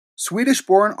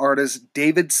Swedish-born artist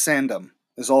David Sandom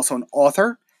is also an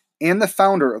author and the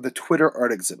founder of the Twitter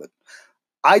Art Exhibit.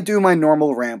 I do my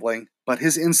normal rambling, but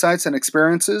his insights and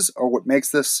experiences are what makes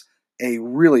this a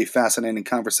really fascinating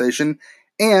conversation,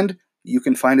 and you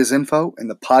can find his info in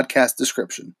the podcast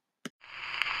description.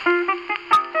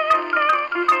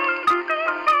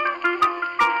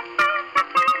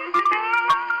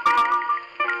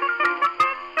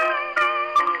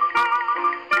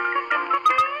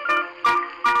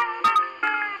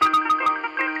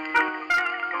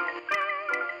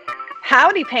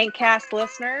 Howdy, Paintcast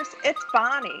listeners. It's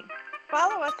Bonnie.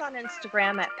 Follow us on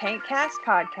Instagram at Paintcast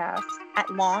Podcast, at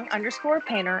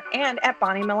long_painter, and at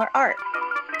Bonnie Miller Art.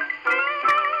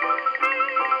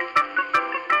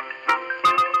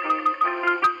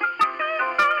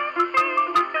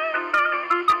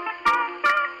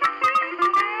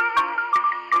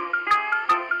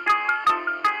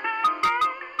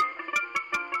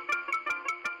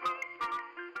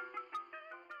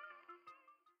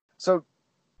 So,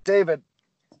 David,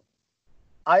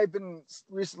 I've been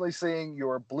recently seeing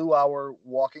your Blue Hour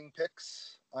walking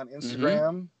pics on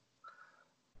Instagram. Mm-hmm.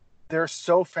 They're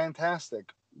so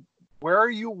fantastic. Where are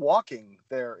you walking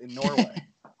there in Norway?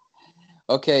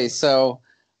 Okay, so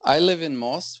I live in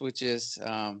Moss, which is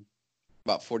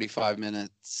about 45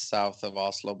 minutes south of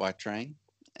Oslo by train.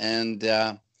 And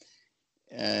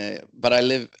but I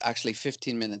live actually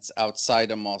 15 minutes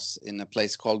outside of Moss in a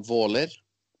place called Våler.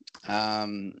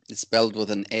 It's spelled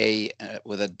with an A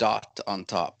with a dot on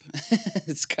top.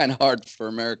 It's kind of hard for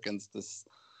Americans to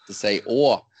say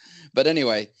 "å," but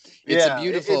anyway, it's a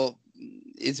beautiful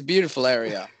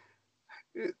area.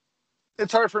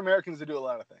 It's hard for Americans to do a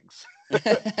lot of things.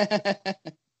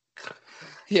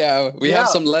 Yeah, we have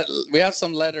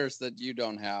some letters that you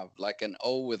don't have, like an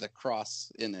O with a cross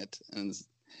in it, and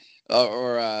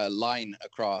or a line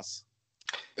across.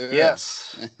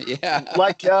 Yes. Yeah.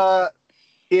 Like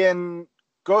in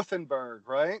Gothenburg,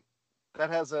 right? That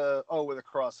has a O with a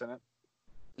cross in it.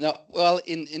 No, well,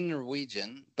 in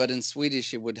Norwegian, but in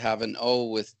Swedish it would have an O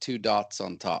with two dots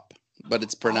on top, but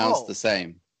it's pronounced the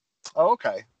same. Oh,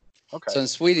 okay. Okay. So in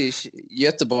Swedish,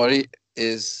 Göteborg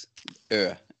is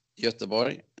Ö,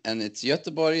 Göteborg, and it's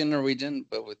Göteborg in Norwegian,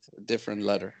 but with a different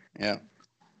letter. Yeah.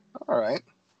 All right.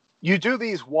 You do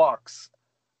these walks.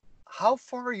 How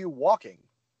far are you walking?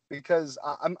 Because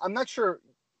I'm not sure.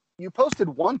 You posted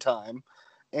one time,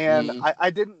 and I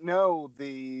didn't know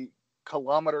the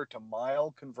kilometer to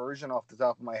mile conversion off the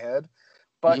top of my head,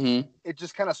 but it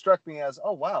just kind of struck me as,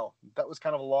 oh, wow, that was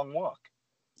kind of a long walk.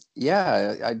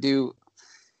 Yeah, I do.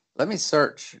 Let me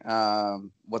search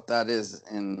what that is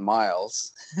in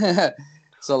miles.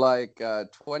 So like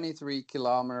 23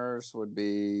 kilometers would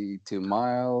be 2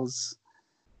 miles.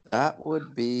 That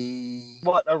would be...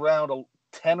 What, around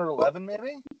 10 or 11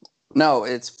 maybe? No,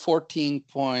 it's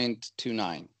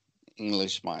 14.29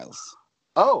 English miles.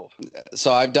 Oh.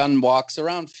 So I've done walks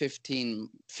around 15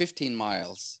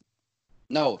 miles.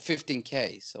 No,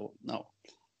 15K. So no.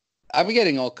 I'm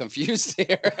getting all confused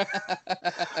here.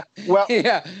 Well,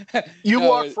 yeah. You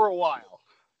walk for a while.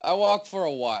 I walk for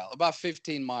a while, about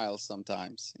 15 miles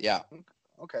sometimes. Yeah.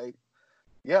 Okay.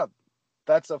 Yeah,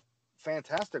 that's a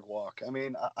fantastic walk. I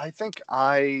mean, I think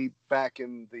back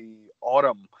in the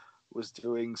autumn, was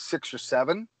doing 6 or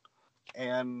 7,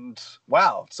 and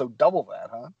wow, so double that,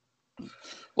 huh?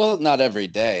 Well, not every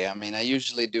day. I mean, I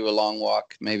usually do a long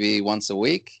walk maybe once a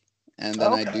week, and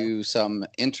then I do some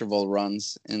interval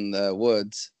runs in the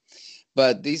woods.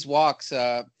 But these walks,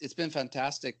 it's been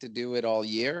fantastic to do it all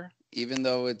year, even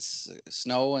though it's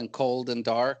snow and cold and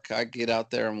dark. I get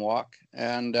out there and walk,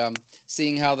 and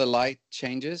seeing how the light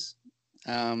changes.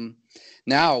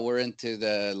 Now we're into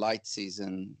the light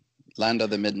season, land of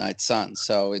the midnight sun,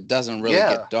 so it doesn't really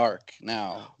get dark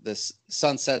now. The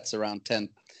sun sets around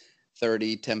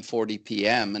 10:40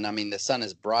 p.m. and I mean the sun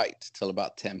is bright till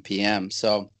about 10 p.m.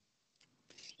 so a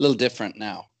little different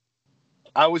now.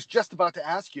 I was just about to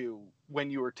ask you when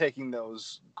you were taking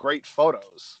those great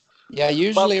photos. Yeah,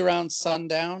 usually around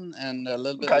sundown and a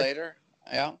little bit later.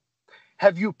 Yeah.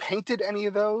 Have you painted any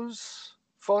of those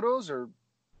photos or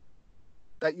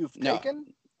that you've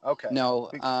taken? Okay.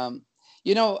 No.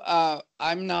 You know,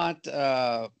 I'm not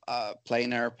a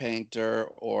plein air painter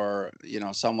or,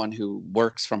 someone who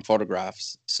works from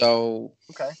photographs. So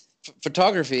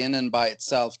photography in and by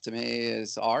itself to me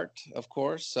is art, of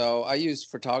course. So I use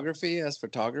photography as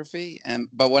photography.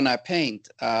 But when I paint,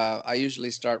 I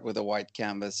usually start with a white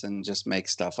canvas and just make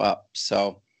stuff up.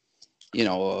 So,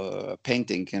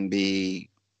 painting can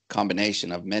be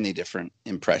combination of many different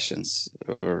impressions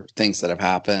or things that have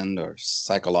happened or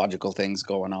psychological things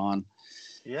going on.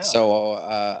 Yeah. So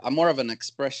I'm more of an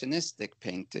expressionistic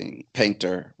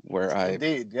painter where I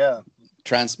Indeed, yeah.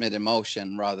 transmit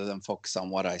emotion rather than focus on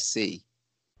what I see,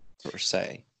 per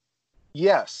se.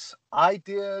 Yes, I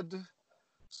did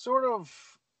sort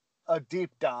of a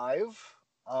deep dive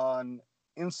on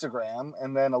Instagram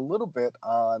and then a little bit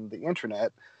on the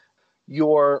internet.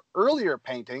 Your earlier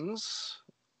paintings,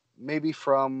 maybe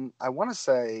from, I want to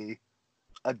say,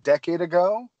 a decade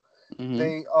ago, Hmm.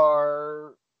 they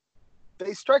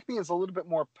strike me as a little bit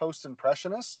more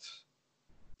post-impressionist.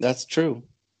 That's true.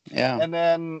 Yeah. And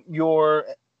then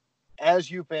as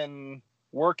you've been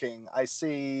working, I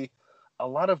see a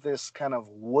lot of this kind of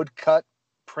woodcut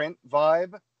print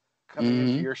vibe coming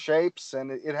into Hmm. your shapes, and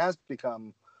it has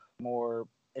become more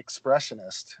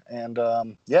expressionist. And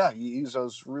yeah, you use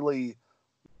those really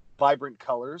vibrant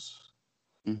colors.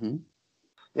 Hmm.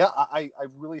 Yeah, I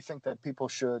really think that people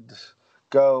should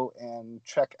go and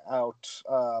check out.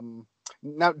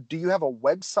 Now, do you have a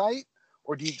website,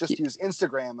 or do you just use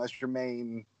Instagram as your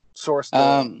main source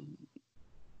to?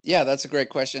 Yeah, that's a great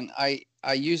question. I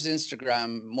use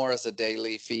Instagram more as a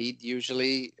daily feed,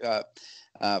 usually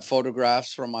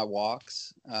photographs from my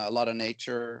walks, a lot of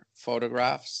nature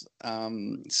photographs,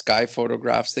 sky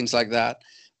photographs, things like that.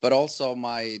 But also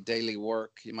my daily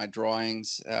work, my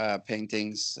drawings,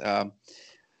 paintings.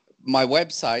 My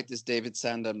website is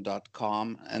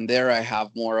davidsandom.com, and there I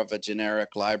have more of a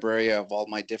generic library of all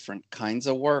my different kinds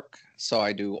of work. So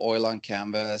I do oil on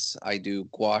canvas, I do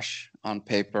gouache on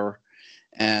paper,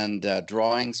 and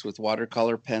drawings with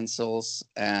watercolor pencils,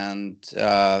 and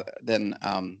then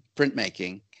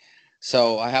printmaking.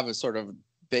 So I have a sort of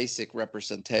basic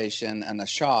representation and a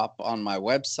shop on my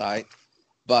website,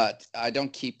 but I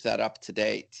don't keep that up to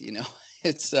date.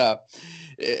 It's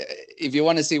if you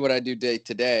want to see what I do day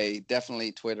to day,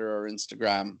 definitely Twitter or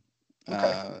Instagram,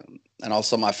 Okay. and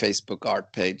also my Facebook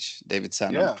art page, David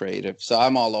Sandom Yeah. Creative. So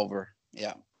I'm all over.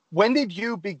 Yeah. When did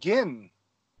you begin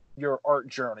your art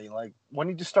journey? Like, when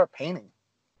did you start painting?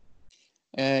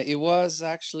 It was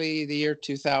actually the year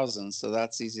 2000, so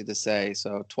that's easy to say.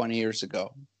 So 20 years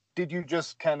ago. Did you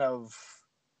just kind of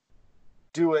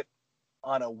do it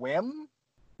on a whim?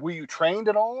 Were you trained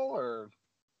at all, or?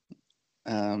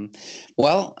 Um,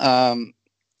 well,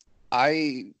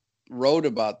 I wrote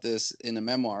about this in a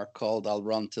memoir called I'll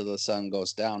Run Till the Sun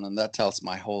Goes Down, and that tells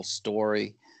my whole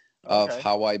story of Okay.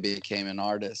 how I became an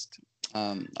artist.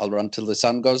 I'll Run Till the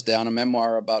Sun Goes Down, a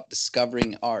memoir about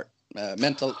discovering art,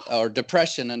 mental or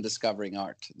depression and discovering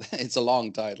art. It's a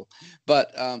long title.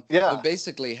 But Yeah. what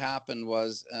basically happened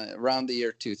was around the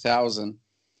year 2000,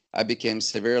 I became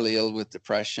severely ill with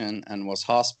depression and was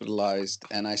hospitalized.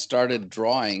 And I started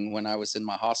drawing when I was in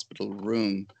my hospital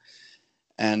room.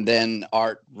 And then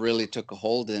art really took a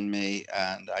hold in me,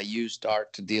 and I used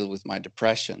art to deal with my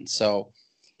depression. So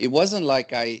it wasn't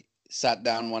like I sat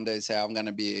down one day and said, I'm going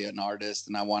to be an artist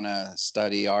and I want to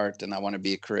study art and I want to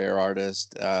be a career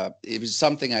artist. It was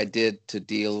something I did to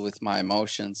deal with my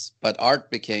emotions, but art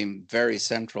became very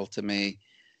central to me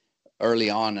early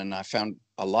on. And I found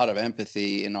a lot of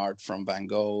empathy in art from Van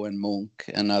Gogh and Munch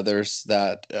and others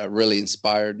that really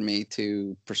inspired me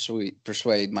to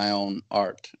persuade my own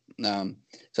art.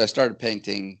 So I started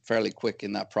painting fairly quick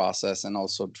in that process, and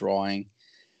also drawing.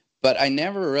 But I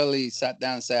never really sat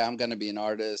down and said, I'm going to be an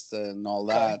artist and all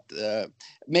that.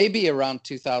 Maybe around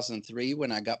 2003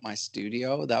 when I got my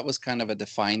studio, that was kind of a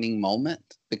defining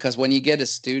moment. Because when you get a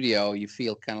studio, you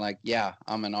feel kind of like, yeah,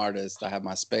 I'm an artist. I have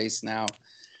my space now.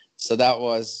 So that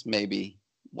was maybe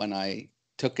when I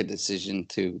took a decision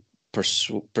to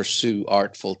pursue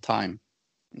art full time.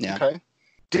 Yeah. Okay.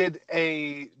 Did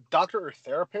a doctor or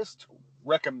therapist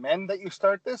recommend that you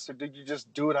start this, or did you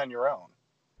just do it on your own?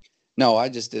 No, I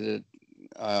just did it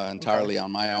entirely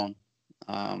on my own.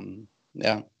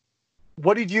 Yeah.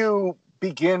 What did you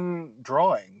begin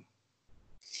drawing?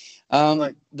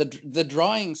 The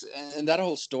drawings and that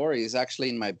whole story is actually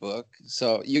in my book,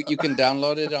 so you can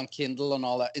download it on Kindle and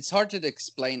all that. It's hard to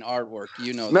explain artwork,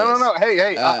 No.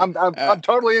 Hey, I'm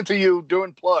totally into you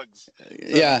doing plugs.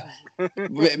 Yeah, but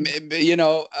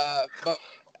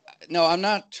no, I'm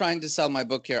not trying to sell my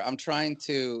book here. I'm trying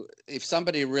to, if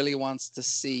somebody really wants to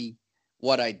see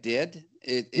what I did,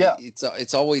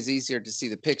 it's always easier to see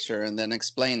the picture and then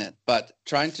explain it. But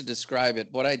trying to describe it,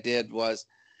 what I did was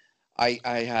I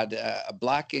had a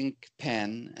black ink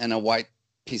pen and a white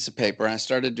piece of paper, and I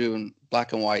started doing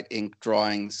black and white ink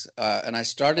drawings. And I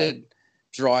started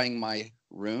drawing my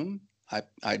room.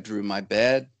 I drew my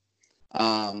bed.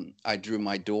 I drew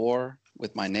my door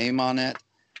with my name on it.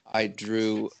 I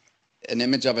drew an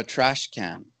image of a trash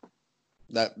can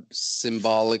that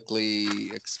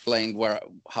symbolically explained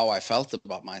how I felt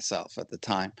about myself at the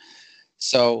time.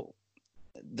 So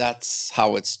that's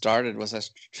how it started. Was I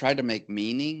tried to make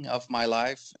meaning of my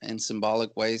life in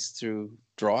symbolic ways through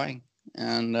drawing,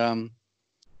 and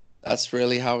that's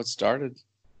really how it started.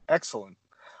 Excellent.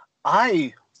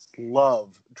 I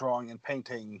love drawing and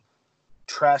painting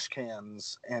trash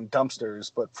cans and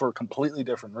dumpsters, but for a completely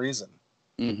different reason.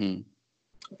 Mm-hmm.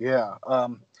 Yeah.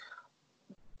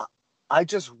 I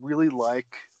just really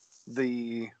like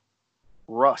the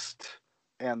rust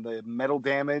and the metal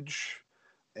damage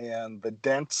and the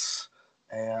dents.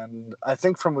 And I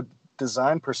think from a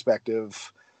design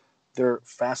perspective, they're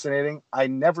fascinating. I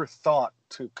never thought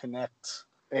to connect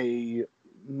a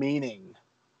meaning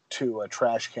to a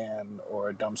trash can or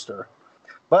a dumpster.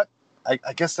 But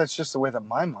I guess that's just the way that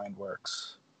my mind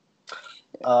works.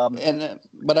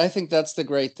 But I think that's the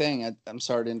great thing. I'm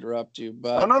sorry to interrupt you,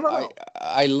 but no.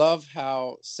 I love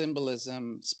how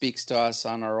symbolism speaks to us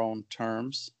on our own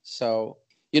terms. So,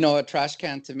 a trash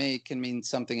can to me can mean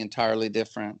something entirely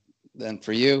different than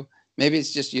for you. Maybe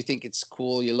it's just you think it's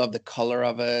cool, you love the color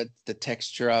of it, the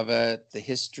texture of it, the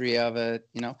history of it,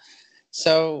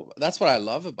 So that's what I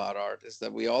love about art, is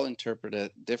that we all interpret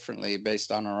it differently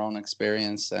based on our own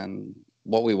experience and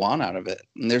what we want out of it.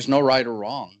 And there's no right or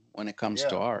wrong when it comes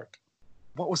to art.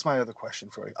 What was my other question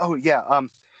for you? Oh yeah.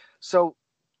 So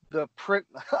the print,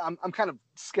 I'm kind of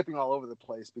skipping all over the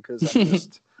place because I'm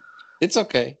just. It's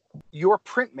okay. Your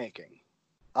printmaking.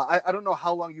 I don't know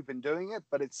how long you've been doing it,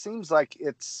 but it seems like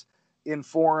it's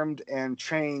informed and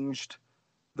changed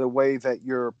the way that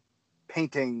your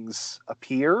paintings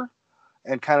appear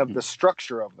and kind of the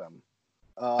structure of them.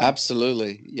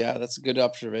 Absolutely. Yeah, that's a good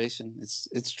observation.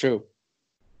 It's true.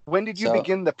 When did you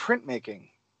begin the printmaking?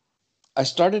 I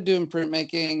started doing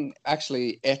printmaking,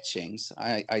 actually etchings.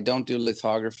 I don't do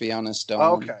lithography on a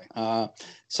stone. Okay.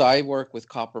 So I work with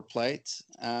copper plates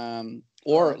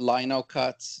or lino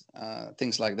cuts,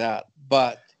 things like that.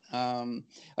 But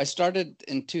I started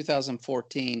in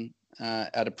 2014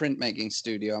 at a printmaking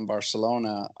studio in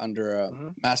Barcelona under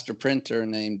a master printer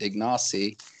named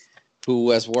Ignasi,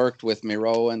 who has worked with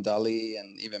Miro and Dali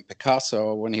and even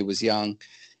Picasso when he was young.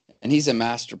 And he's a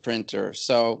master printer.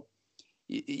 So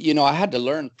I had to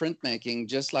learn printmaking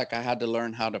just like I had to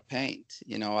learn how to paint.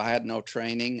 I had no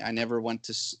training. I never went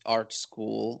to art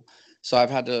school. So I've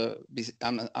had to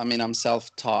I'm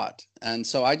self-taught. And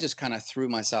so I just kind of threw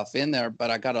myself in there,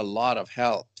 but I got a lot of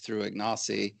help through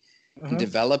Ignasi in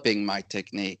developing my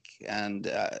technique. And,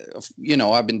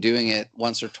 I've been doing it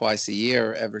once or twice a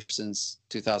year ever since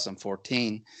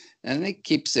 2014. And it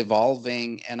keeps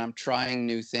evolving, and I'm trying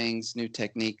new things, new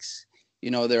techniques.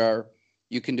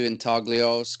 You can do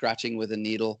intaglio, scratching with a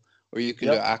needle, or you can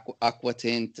do aqua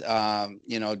tint,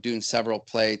 doing several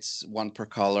plates, one per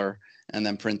color, and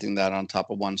then printing that on top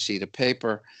of one sheet of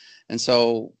paper. And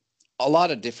so a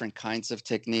lot of different kinds of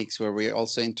techniques where we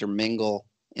also intermingle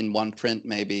in one print,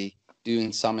 maybe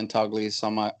doing some intaglio,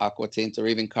 some aqua tint, or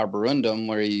even carborundum,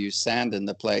 where you use sand in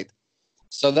the plate.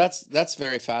 So that's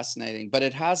very fascinating. But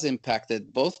it has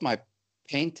impacted both my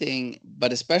painting,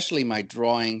 but especially my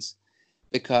drawings,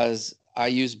 because I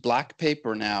use black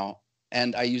paper now,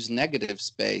 and I use negative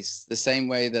space the same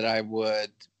way that I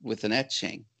would with an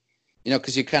etching,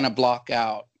 because you kind of block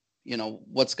out,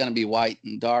 what's going to be white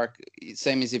and dark.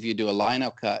 Same as if you do a lino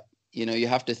cut, you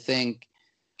have to think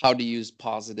how to use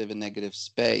positive and negative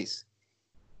space.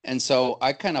 And so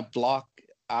I kind of block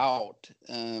out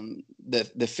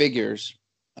the figures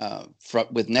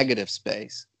with negative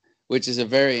space, which is a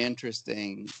very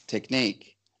interesting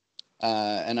technique.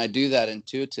 And I do that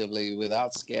intuitively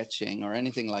without sketching or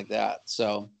anything like that.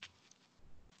 So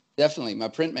definitely my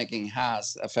printmaking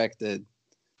has affected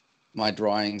my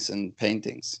drawings and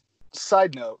paintings.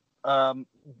 Side note,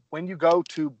 when you go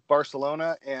to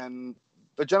Barcelona, and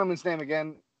the gentleman's name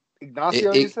again,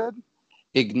 Ignacio, you said?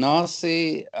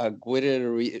 Ignasi Aguirre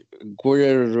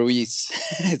Ruiz.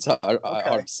 It's hard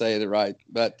to say it right.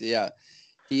 But yeah,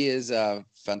 he is a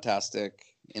fantastic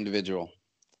individual.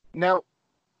 Now,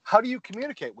 how do you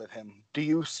communicate with him? Do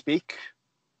you speak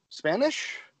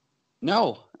Spanish?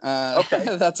 No.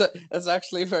 Okay. That's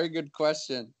actually a very good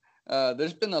question.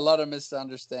 There's been a lot of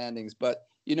misunderstandings, but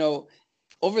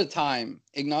over time,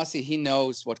 Ignasi, he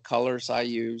knows what colors I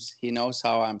use. He knows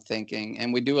how I'm thinking,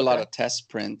 and we do a lot of test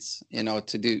prints,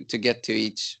 to get to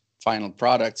each final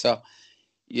product. So,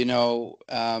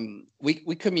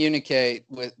 we communicate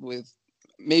with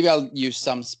maybe I'll use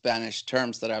some Spanish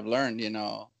terms that I've learned,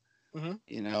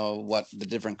 what the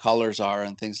different colors are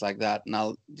and things like that. And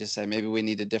I'll just say, maybe we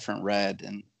need a different red.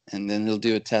 And then he'll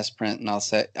do a test print, and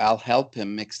I'll help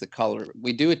him mix the color.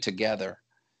 We do it together,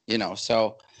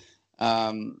 so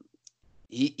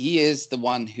he is the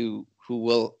one who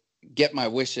will get my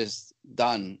wishes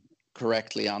done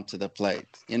correctly onto the plate,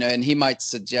 and he might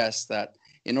suggest that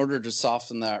in order to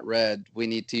soften that red, we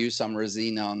need to use some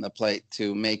resina on the plate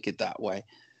to make it that way.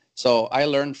 So I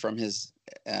learned from his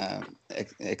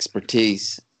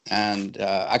expertise, and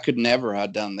I could never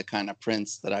have done the kind of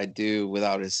prints that I do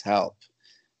without his help.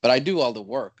 But I do all the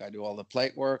work. I do all the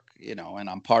plate work, and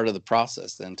I'm part of the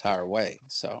process the entire way.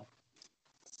 So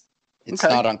it's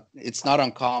not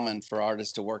uncommon for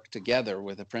artists to work together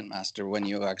with a printmaster when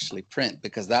you actually print,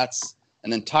 because that's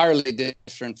an entirely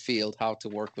different field, how to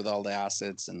work with all the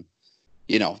acids and,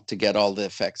 to get all the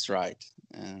effects right.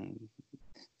 And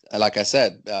like I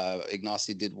said,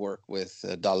 Ignacy did work with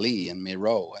Dali and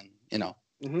Miro and,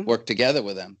 work together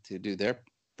with them to do their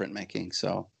printmaking.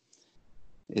 So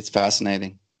it's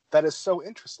fascinating. That is so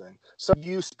interesting. So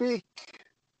you speak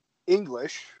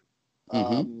English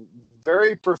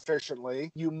very proficiently.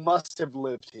 You must have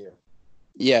lived here.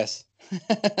 Yes.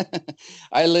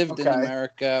 I lived in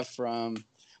America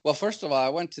first of all, I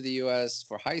went to the U.S.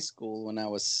 for high school when I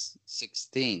was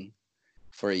 16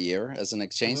 for a year as an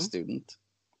exchange student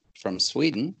from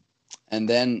Sweden. And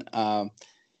then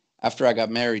after I got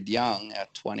married young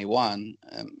at 21,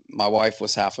 my wife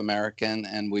was half American,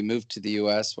 and we moved to the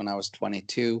U.S. when I was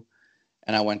 22.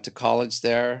 And I went to college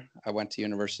there. I went to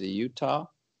University of Utah.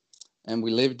 And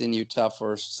we lived in Utah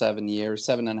for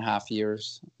 7.5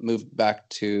 years, moved back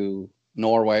to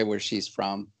Norway, where she's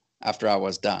from, after I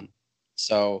was done.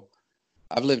 So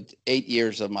I've lived 8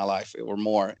 years of my life or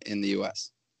more in the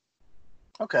U.S.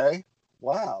 Okay.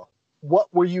 Wow.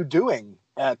 What were you doing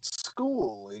at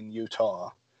school in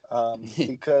Utah?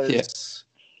 Because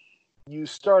you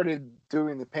started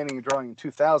doing the painting and drawing in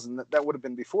 2000. That would have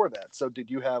been before that. So did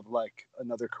you have like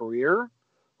another career?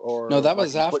 Or no, that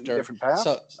was after. Different paths?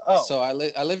 So I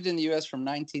lived in the U.S. from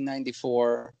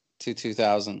 1994 to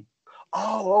 2000.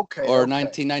 Oh, okay. Or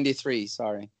 1993,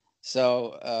 sorry.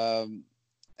 So,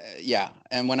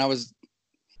 and when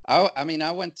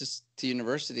I went to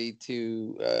university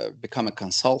to become a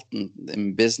consultant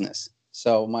in business.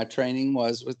 So my training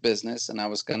was with business, and I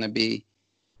was going to be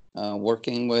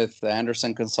working with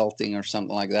Anderson Consulting or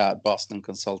something like that, Boston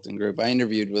Consulting Group. I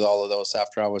interviewed with all of those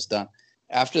after I was done.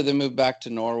 After they moved back to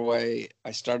Norway,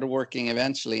 I started working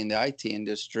eventually in the IT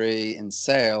industry in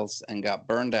sales and got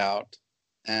burned out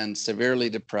and severely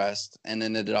depressed and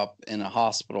ended up in a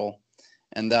hospital.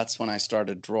 And that's when I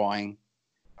started drawing.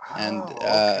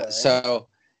 So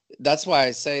that's why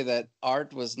I say that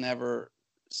art was never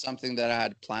something that I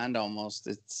had planned almost.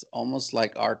 It's almost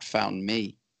like art found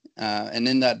me. And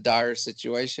in that dire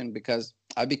situation, because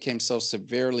I became so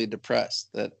severely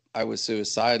depressed that I was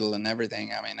suicidal and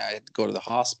everything. I mean, I had to go to the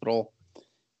hospital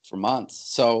for months.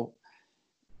 So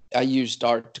I used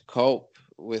art to cope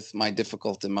with my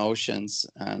difficult emotions.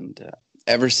 And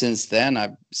ever since then,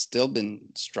 I've still been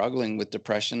struggling with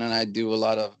depression. And I do a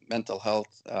lot of mental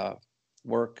health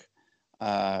work,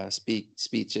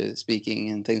 speaking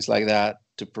and things like that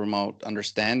to promote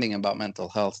understanding about mental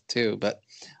health too. But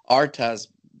art has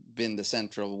been the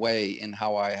central way in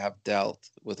how I have dealt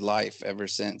with life ever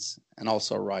since, and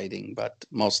also writing, but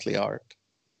mostly art.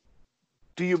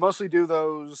 Do you mostly do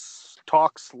those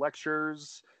talks,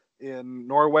 lectures in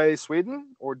Norway,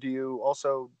 Sweden, or do you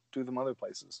also do them other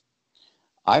places?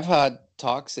 I've had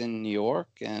talks in New York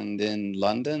and in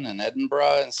London and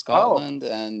Edinburgh and Scotland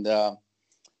and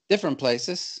different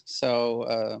places.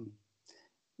 So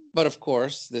but of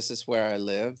course, this is where I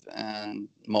live, and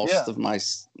most of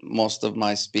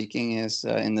my speaking is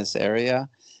in this area.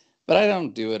 But I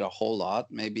don't do it a whole lot.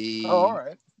 Maybe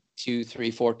 2, 3,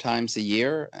 4 times a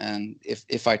year. And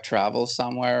if I travel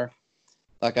somewhere,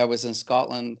 like I was in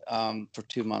Scotland for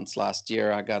 2 months last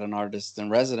year, I got an artist in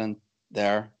resident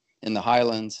there in the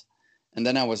Highlands, and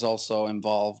then I was also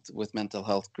involved with mental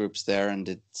health groups there and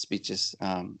did speeches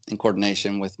in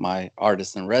coordination with my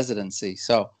artist in residency.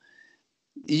 So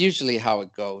usually how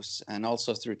it goes, and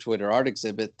also through Twitter Art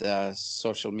Exhibit,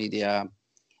 social media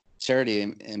charity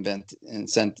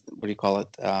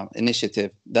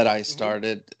initiative that I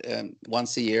started.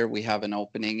 Once a year we have an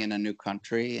opening in a new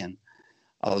country, and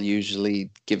I'll usually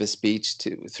give a speech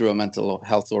through a mental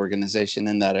health organization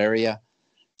in that area.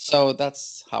 So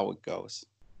that's how it goes.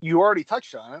 You already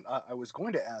touched on it. I was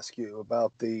going to ask you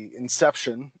about the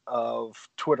inception of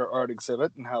Twitter Art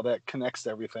Exhibit and how that connects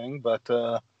to everything, but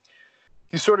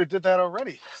you sort of did that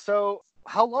already. So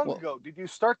how long ago did you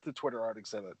start the Twitter Art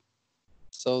Exhibit?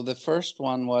 So the first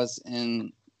one was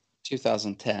in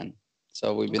 2010.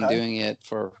 So we've been doing it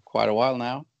for quite a while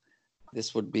now.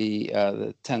 This would be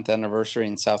the 10th anniversary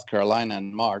in South Carolina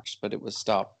in March, but it was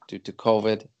stopped due to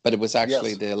COVID. But it was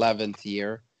actually the 11th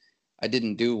year. I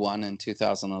didn't do one in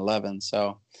 2011.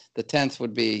 So the 10th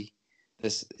would be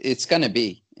It's going to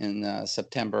be in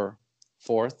September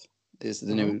 4th is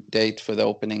the new date for the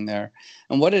opening there.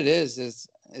 And what it is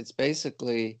it's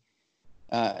basically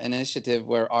an initiative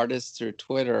where artists through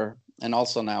Twitter and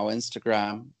also now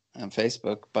Instagram and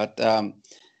Facebook, but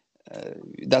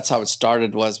that's how it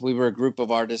started. Was we were a group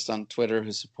of artists on Twitter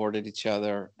who supported each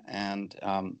other, and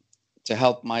to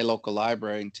help my local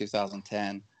library in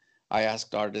 2010, I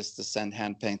asked artists to send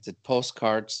hand-painted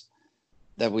postcards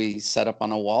that we set up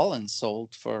on a wall and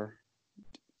sold for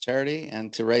charity.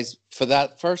 And to raise, for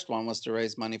that first one was to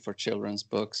raise money for children's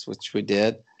books, which we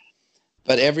did.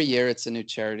 But every year it's a new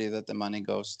charity that the money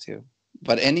goes to.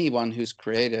 But anyone who's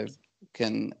creative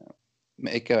can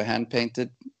make a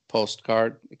hand-painted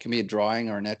postcard. It can be a drawing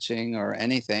or an etching or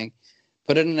anything.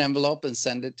 Put it in an envelope and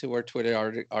send it to where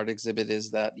Twitter art exhibit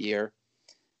is that year,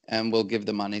 and we'll give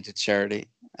the money to charity.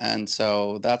 And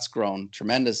so that's grown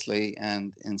tremendously.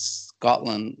 And in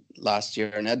Scotland last year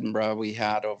in Edinburgh, we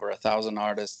had over 1,000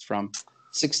 artists from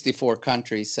 64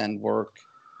 countries send work.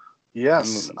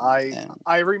 Yes,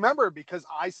 I remember because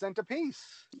I sent a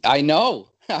piece. I know.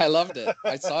 I loved it.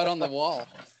 I saw it on the wall.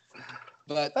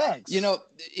 But, thanks. You know,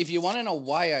 if you want to know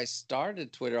why I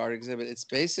started Twitter Art Exhibit, it's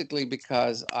basically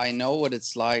because I know what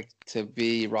it's like to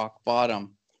be rock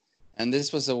bottom. And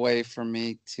this was a way for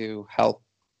me to help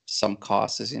some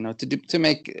causes, you know, to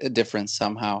make a difference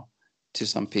somehow to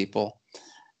some people.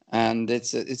 And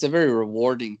it's a very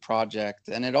rewarding project.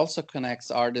 And it also connects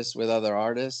artists with other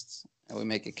artists. And we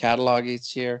make a catalog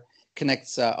each year,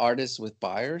 connects artists with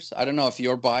buyers. I don't know if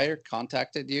your buyer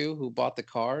contacted you who bought the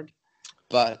card,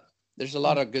 but there's a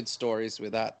lot of good stories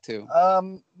with that too.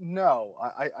 No,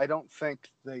 I don't think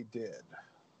they did.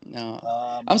 No,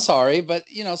 I'm sorry, but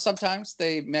you know, sometimes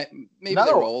maybe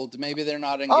they're old, maybe they're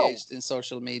not engaged in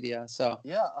social media. So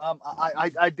yeah,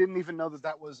 I didn't even know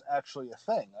that was actually a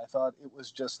thing. I thought it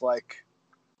was just like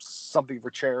something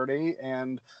for charity,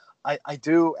 and I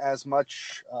do as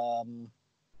much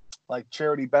like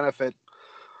charity benefit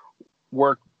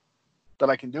work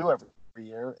that I can do every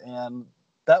year, and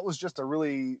that was just a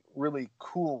really, really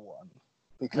cool one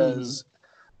because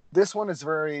this one is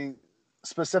very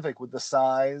specific with the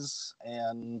size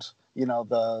and, you know,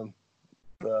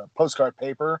 the postcard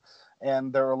paper,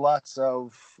 and there are lots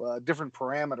of different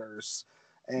parameters,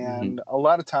 and a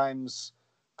lot of times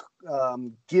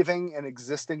giving an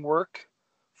existing work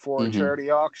for a charity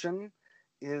auction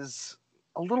is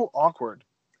a little awkward.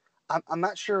 I'm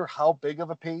not sure how big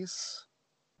of a piece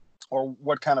or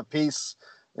what kind of piece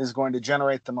is going to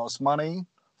generate the most money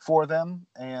for them.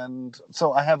 And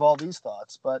so I have all these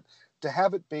thoughts, but to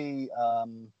have it be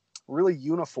really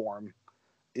uniform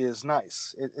is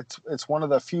nice. It's one of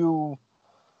the few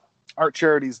art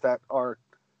charities that are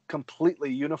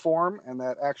completely uniform and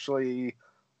that actually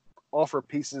offer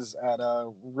pieces at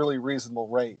a really reasonable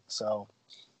rate. So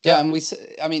yeah, and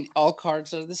I mean, all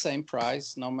cards are the same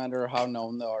price, no matter how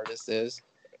known the artist is.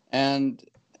 And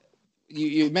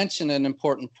you mentioned an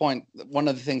important point. One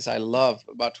of the things I love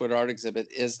about Twitter Art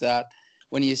Exhibit is that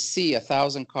when you see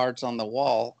 1,000 cards on the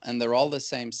wall and they're all the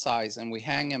same size and we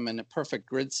hang them in a perfect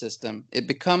grid system, it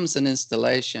becomes an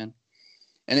installation.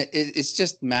 And it's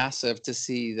just massive to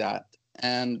see that.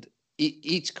 And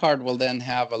each card will then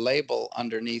have a label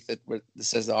underneath it that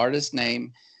says the artist's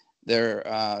name,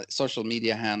 their social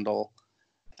media handle,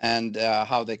 and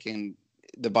how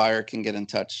the buyer can get in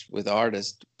touch with the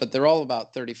artist. But they're all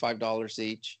about $35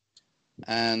 each.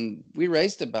 And we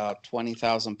raised about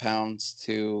 £20,000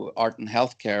 to Art and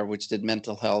Healthcare, which did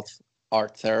mental health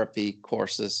art therapy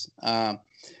courses.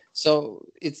 So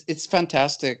it's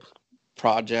fantastic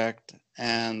project.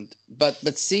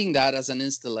 But seeing that as an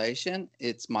installation,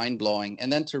 it's mind blowing.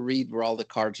 And then to read where all the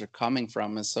cards are coming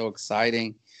from is so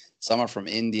exciting. Some are from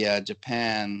India,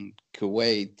 Japan,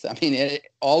 Kuwait. I mean,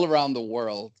 all around the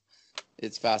world.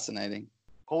 It's fascinating.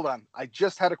 Hold on. I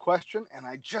just had a question and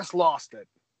I just lost it.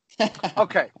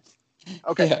 Okay.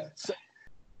 Yeah. So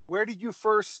where did you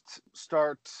first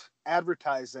start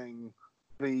advertising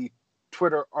the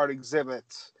Twitter Art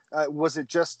Exhibit? Was it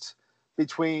just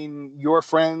between your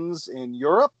friends in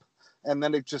Europe and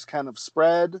then it just kind of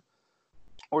spread?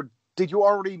 Or did you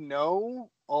already know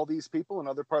all these people in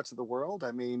other parts of the world?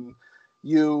 I mean,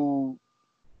 you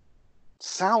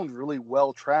sound really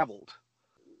well traveled.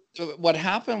 So what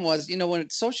happened was, you know, when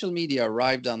social media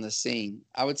arrived on the scene,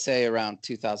 I would say around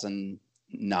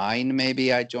 2009,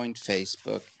 maybe I joined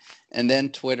Facebook, and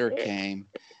then Twitter came.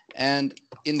 And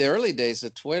in the early days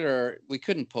of Twitter, we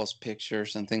couldn't post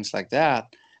pictures and things like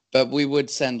that, but we would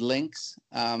send links.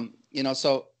 You know,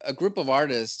 so a group of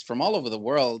artists from all over the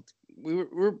world, we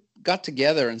got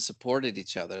together and supported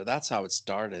each other. That's how it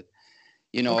started.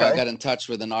 I got in touch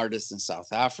with an artist in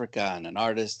South Africa and an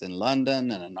artist in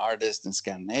London and an artist in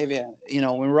Scandinavia. We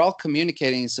were all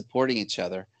communicating and supporting each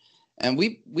other. And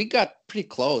we got pretty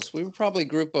close. We were probably a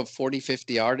group of 40,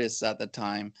 50 artists at the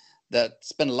time that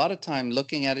spent a lot of time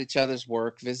looking at each other's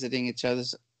work, visiting each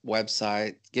other's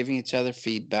website, giving each other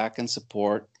feedback and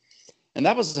support. And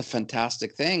that was a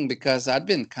fantastic thing because I'd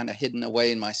been kind of hidden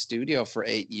away in my studio for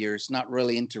 8 years, not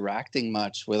really interacting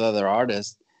much with other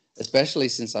artists, especially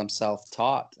since I'm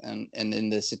self-taught and in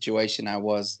the situation I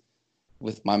was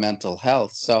with my mental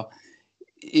health. So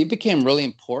it became really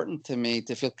important to me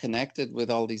to feel connected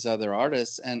with all these other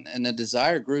artists, and a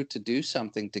desire grew to do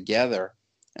something together.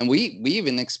 And we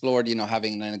even explored,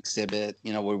 having an exhibit,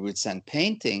 where we would send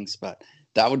paintings, but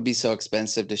that would be so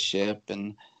expensive to ship.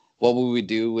 And what would we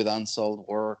do with unsold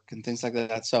work and things like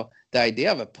that? So the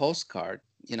idea of a postcard,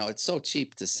 it's so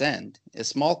cheap to send. A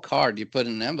small card you put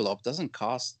in an envelope doesn't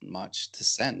cost much to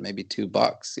send, maybe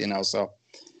 $2, So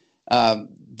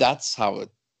that's how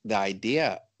the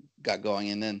idea got going.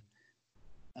 And then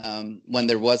when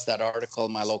there was that article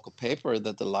in my local paper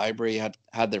that the library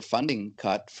had their funding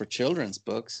cut for children's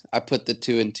books, I put the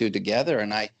two and two together,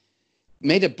 and I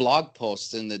made a blog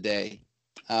post in the day.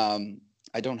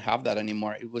 I don't have that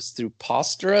anymore. It was through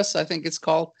Posterous, I think it's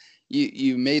called.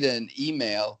 You made an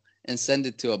email and send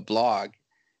it to a blog.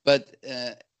 But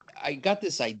I got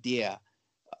this idea.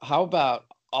 How about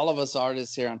all of us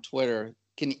artists here on Twitter?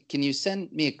 Can you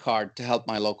send me a card to help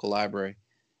my local library?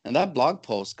 And that blog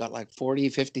post got like 40,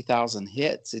 50,000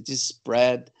 hits. It just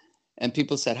spread. And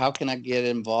people said, how can I get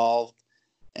involved?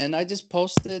 And I just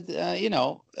posted,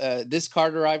 this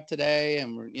card arrived today,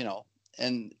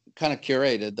 and kind of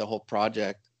curated the whole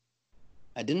project.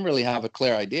 I didn't really have a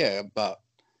clear idea about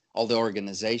all the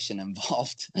organization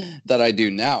involved that I do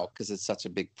now, because it's such a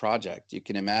big project. You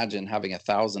can imagine having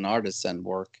 1,000 artists send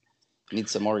work. Need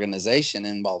some organization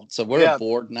involved. So we're a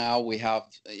board now. We have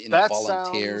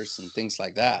volunteers and things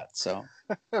like that. So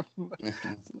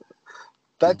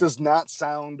that does not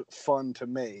sound fun to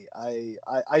me.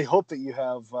 I hope that you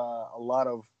have a lot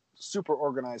of super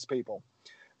organized people,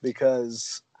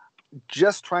 because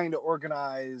just trying to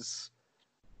organize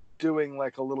doing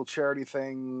like a little charity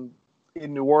thing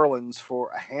in New Orleans for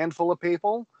a handful of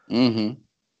people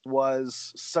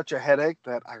was such a headache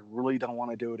that I really don't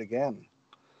want to do it again.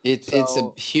 It's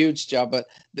a huge job, but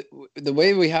the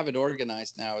way we have it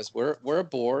organized now is we're a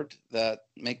board that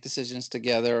make decisions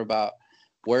together about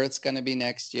where it's going to be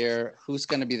next year, who's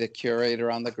going to be the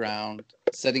curator on the ground,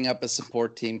 setting up a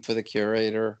support team for the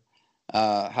curator,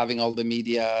 having all the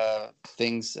media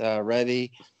things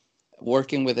ready,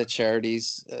 working with the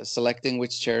charities, selecting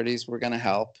which charities we're going to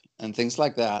help, and things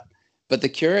like that. But the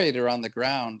curator on the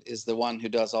ground is the one who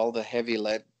does all the heavy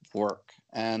lead work,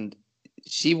 and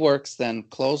she works then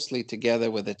closely together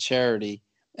with a charity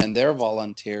and their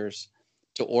volunteers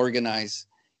to organize,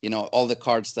 all the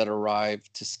cards that arrive,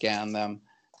 to scan them,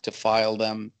 to file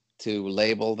them, to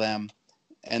label them.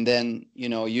 And then,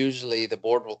 usually the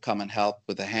board will come and help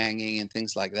with the hanging and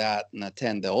things like that and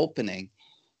attend the opening.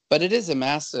 But it is a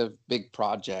massive, big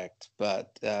project.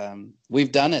 But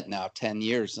we've done it now 10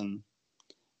 years, and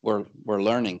we're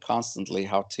learning constantly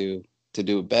how to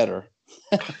do it better.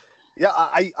 Yeah,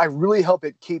 I really hope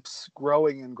it keeps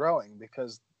growing and growing,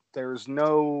 because there's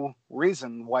no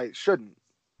reason why it shouldn't.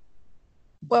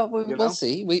 Well, we'll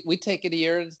see. We take it a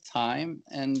year at a time,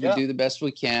 and we do the best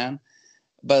we can.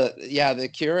 But yeah, the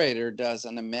curator does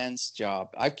an immense job.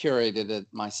 I've curated it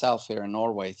myself here in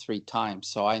Norway 3 times,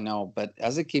 so I know. But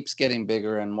as it keeps getting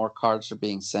bigger and more cards are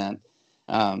being sent,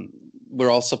 we're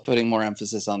also putting more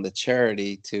emphasis on the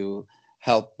charity to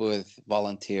help with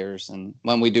volunteers. And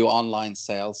when we do online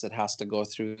sales, it has to go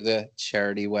through the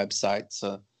charity website,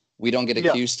 so we don't get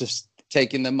accused of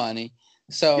taking the money.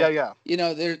 So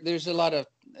there's a lot of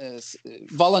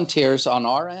volunteers on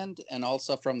our end, and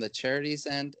also from the charities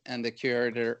end, and the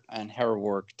curator and her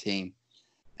work team.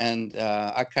 And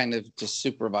I kind of just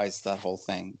supervise that whole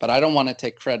thing. But I don't want to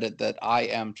take credit that I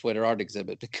am Twitter Art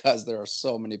Exhibit, because there are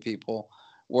so many people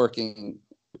working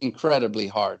incredibly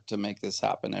hard to make this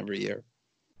happen every year.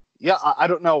 Yeah, I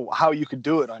don't know how you could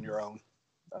do it on your own.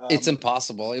 It's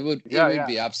impossible. It would be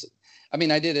absolute. I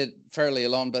mean, I did it fairly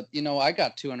alone, but I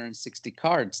got 260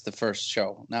 cards the first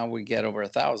show. Now we get over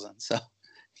 1,000, so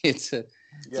it's a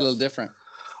little different.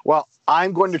 Well,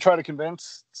 I'm going to try to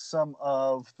convince some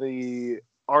of the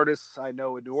artists I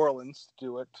know in New Orleans to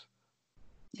do it.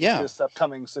 Yeah, this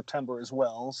upcoming September as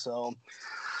well. So.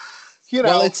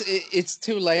 Well, it's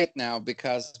too late now,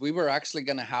 because we were actually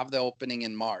going to have the opening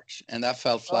in March, and that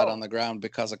fell flat on the ground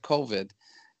because of COVID.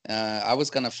 I was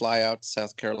going to fly out to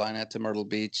South Carolina to Myrtle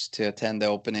Beach to attend the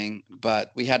opening,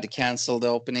 but we had to cancel the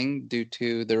opening due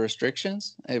to the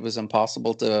restrictions. It was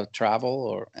impossible to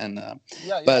travel,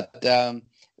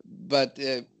 but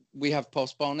we have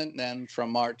postponed it then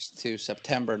from March to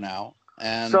September now.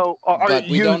 And so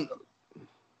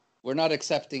we're not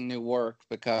accepting new work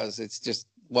because it's just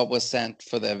what was sent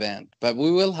for the event. But we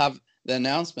will have the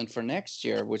announcement for next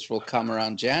year, which will come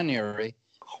around January.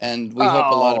 And we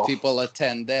hope a lot of people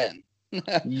attend then.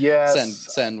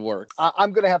 Yes. Send work.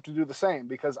 I'm going to have to do the same,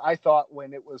 because I thought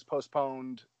when it was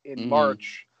postponed in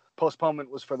March, postponement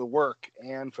was for the work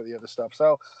and for the other stuff.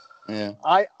 So yeah,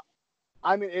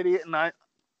 I'm an idiot, and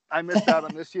I missed out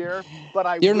on this year.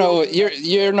 But you're no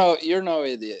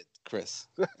idiot, Chris.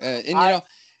 And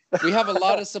we have a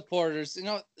lot of supporters.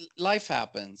 Life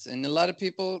happens, and a lot of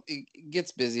people, it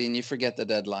gets busy, and you forget the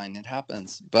deadline. It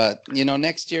happens, but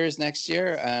next year is next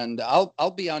year, and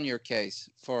I'll be on your case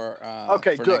for.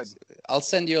 Okay, for good. I'll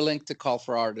send you a link to Call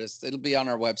for Artists. It'll be on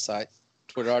our website,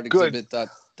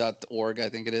 twitterartexhibit.org, I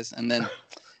think it is, and then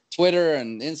Twitter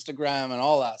and Instagram and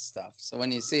all that stuff. So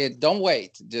when you see it, don't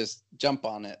wait. Just jump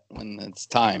on it when it's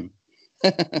time.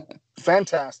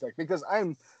 Fantastic, because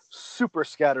I'm super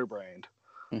scatterbrained.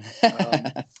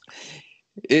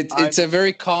 It's a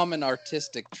very common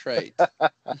artistic trait.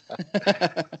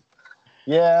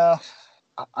 Yeah.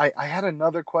 I had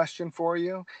another question for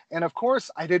you. And of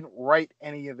course, I didn't write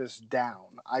any of this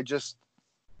down. I just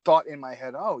thought in my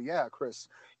head, oh, yeah, Chris,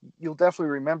 you'll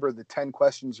definitely remember the 10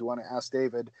 questions you want to ask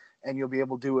David, and you'll be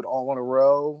able to do it all in a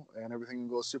row, and everything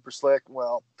will go super slick.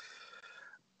 Well,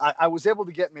 I was able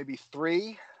to get maybe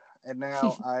 3, and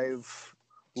now I've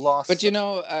lost. But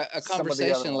a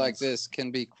conversation like this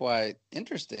can be quite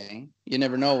interesting. You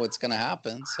never know what's going to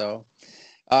happen. So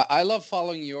I love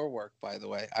following your work, by the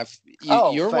way.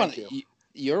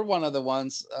 You're one of the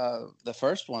ones, the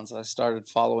first ones I started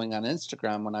following on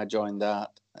Instagram when I joined that,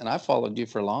 and I followed you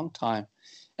for a long time.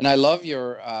 And I love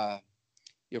your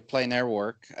plein air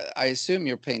work. I assume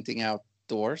you're painting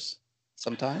outdoors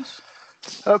sometimes.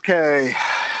 Okay,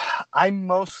 I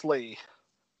mostly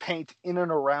paint in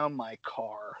and around my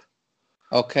car.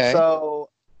 Okay. So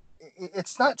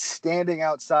it's not standing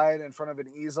outside in front of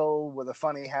an easel with a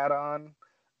funny hat on.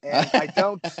 And I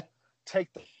don't take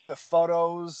the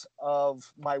photos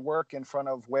of my work in front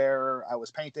of where I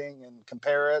was painting and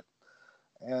compare it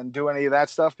and do any of that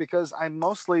stuff, because I'm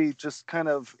mostly just kind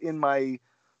of in my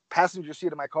passenger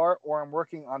seat of my car, or I'm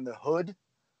working on the hood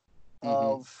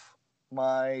of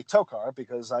my tow car,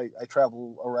 because I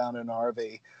travel around in an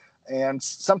RV. And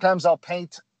sometimes I'll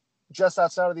paint just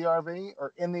outside of the RV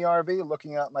or in the RV,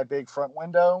 looking out my big front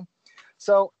window.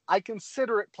 So I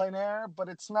consider it plein air, but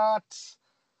it's not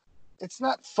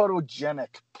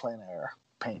photogenic plein air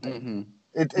painting.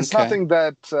 It's nothing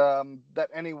that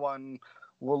anyone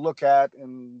will look at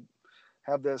and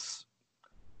have this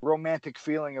romantic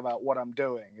feeling about what I'm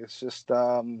doing. It's just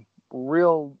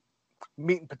real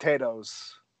meat and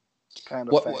potatoes kind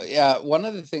of thing. Yeah, one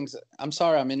of the things, I'm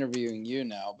sorry I'm interviewing you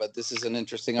now, but this is an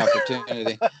interesting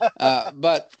opportunity.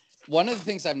 But one of the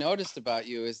things I've noticed about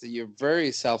you is that you're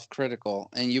very self-critical,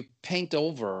 and you paint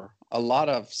over a lot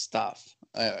of stuff.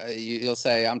 You'll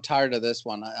say, I'm tired of this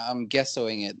one. I'm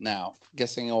guessing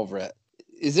over it.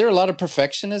 Is there a lot of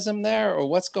perfectionism there, or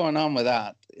what's going on with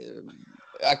that?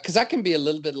 Because I can be a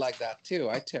little bit like that too.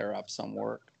 I tear up some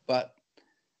work, but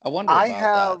I wonder about that. I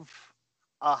have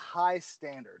a high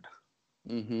standard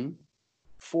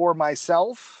for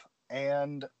myself,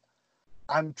 and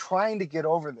I'm trying to get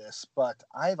over this, but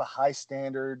I have a high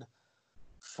standard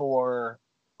for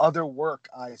other work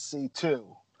I see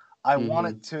too. I want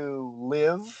it to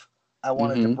live. I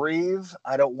want it to breathe.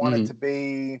 I don't want it to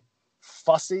be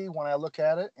fussy when I look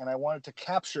at it, and I want it to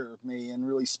capture me and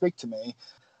really speak to me.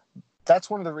 That's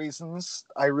one of the reasons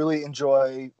I really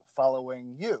enjoy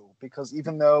following you, because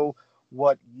even though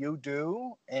what you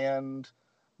do and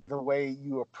the way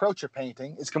you approach a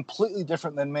painting is completely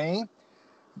different than me,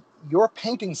 your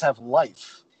paintings have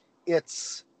life.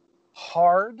 It's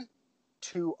hard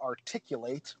to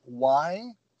articulate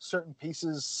why certain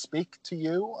pieces speak to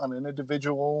you on an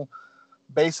individual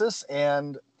basis,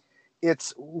 and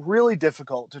it's really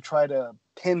difficult to try to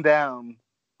pin down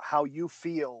how you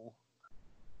feel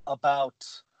about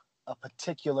a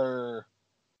particular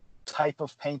type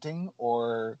of painting,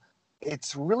 or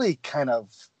it's really kind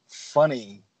of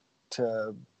funny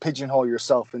to pigeonhole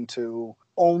yourself into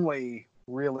only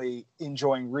really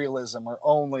enjoying realism or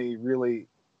only really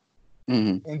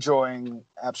enjoying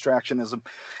abstractionism.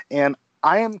 And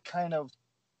I am kind of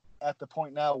at the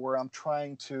point now where I'm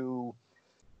trying to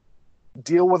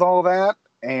deal with all that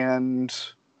and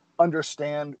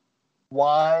understand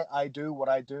why I do what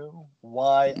I do,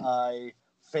 why I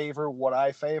favor what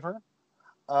I favor.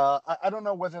 I don't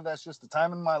know whether that's just the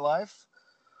time in my life,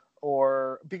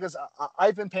 or because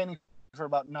I've been painting for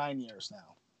about 9 years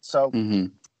now. So,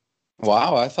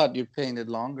 Wow, I thought you painted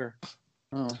longer.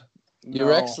 Oh, you're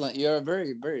no. excellent. You're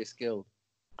very, very skilled.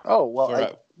 Oh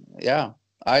well,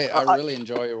 I really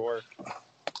enjoy your work.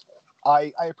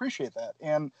 I appreciate that,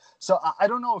 and so I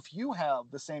don't know if you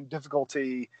have the same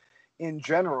difficulty in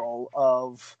general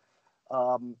of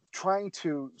trying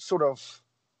to sort of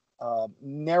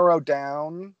narrow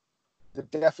down the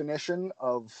definition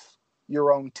of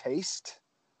your own taste.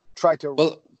 Try to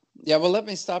well, let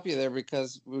me stop you there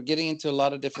because we're getting into a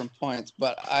lot of different points.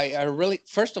 But I really,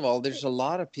 first of all, there's a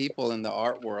lot of people in the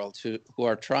art world who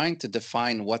are trying to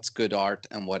define what's good art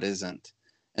and what isn't,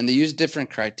 and they use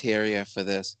different criteria for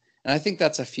this. And I think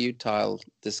that's a futile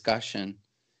discussion.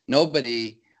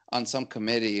 Nobody on some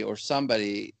committee or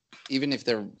somebody, even if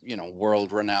they're,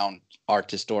 world-renowned art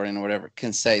historian or whatever,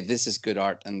 can say this is good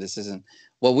art and this isn't.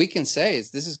 What we can say is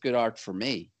this is good art for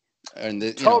me. And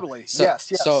totally.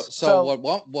 Yes. So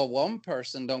what one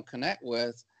person don't connect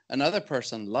with, another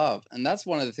person love. And that's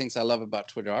one of the things I love about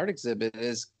Twitter Art Exhibit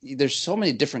is there's so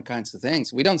many different kinds of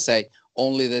things. We don't say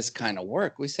only this kind of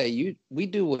work. We say we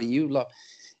do what you love.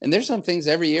 And there's some things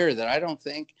every year that I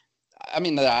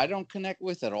don't connect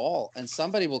with at all. And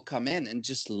somebody will come in and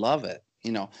just love it,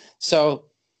 So,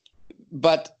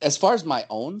 but as far as my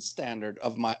own standard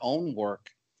of my own work,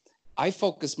 I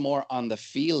focus more on the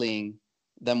feeling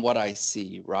than what I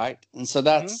see, right? And so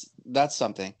that's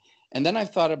something. And then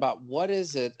I've thought about what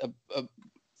is it,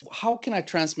 how can I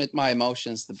transmit my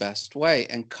emotions the best way?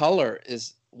 And color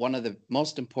is one of the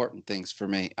most important things for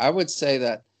me. I would say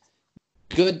that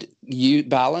good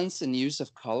balance and use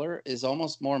of color is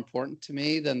almost more important to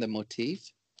me than the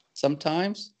motif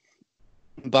sometimes.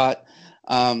 But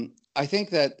I think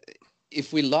that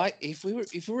if we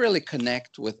really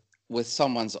connect with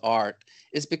someone's art,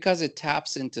 it's because it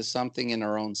taps into something in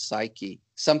our own psyche,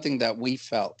 something that we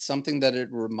felt, something that it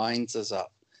reminds us of.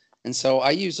 And so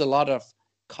I use a lot of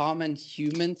common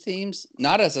human themes,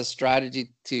 not as a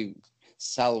strategy to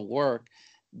sell work,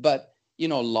 but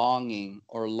longing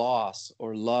or loss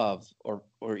or love or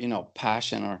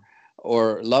passion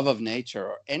or love of nature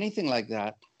or anything like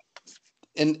that.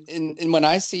 And when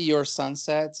I see your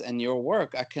sunsets and your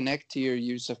work, I connect to your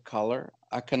use of color.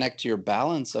 I connect to your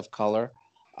balance of color.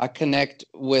 I connect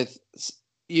with,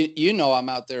 I'm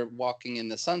out there walking in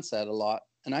the sunset a lot,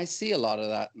 and I see a lot of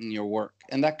that in your work,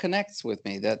 and that connects with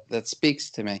me, that speaks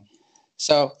to me.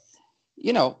 So,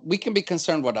 we can be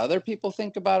concerned what other people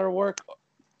think about our work.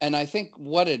 And I think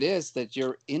what it is that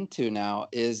you're into now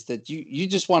is that you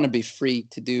just want to be free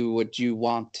to do what you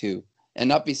want to and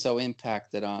not be so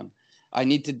impacted on,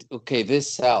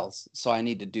 this sells, so I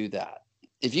need to do that.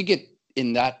 If you get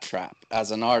in that trap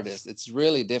as an artist, it's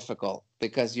really difficult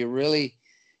because you're really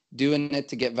doing it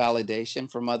to get validation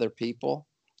from other people.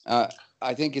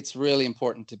 I think it's really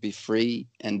important to be free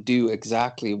and do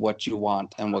exactly what you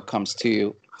want and what comes to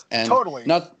you, and totally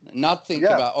not think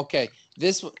about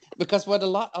this, because a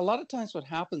lot of times what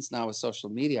happens now with social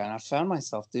media, and I found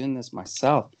myself doing this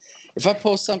myself. If I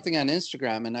post something on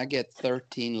Instagram and I get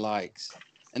 13 likes,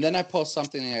 and then I post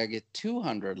something and I get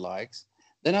 200 likes,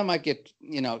 then I might get,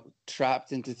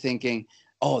 trapped into thinking,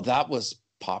 oh, that was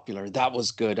popular. That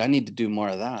was good. I need to do more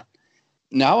of that.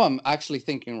 Now I'm actually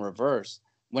thinking reverse.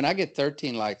 When I get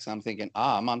 13 likes, I'm thinking,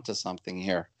 I'm onto something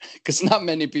here, because not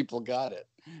many people got it,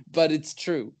 but it's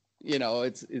true.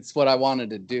 It's what I wanted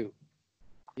to do.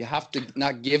 You have to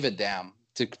not give a damn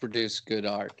to produce good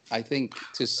art, I think,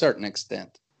 to a certain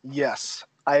extent. Yes,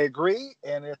 I agree.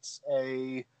 And it's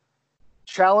a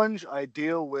challenge I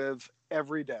deal with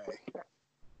every day,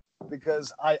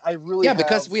 because I really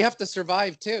because we have to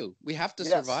survive too. We have to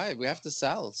survive. We have to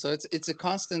sell. So it's a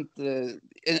constant, and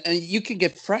you can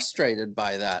get frustrated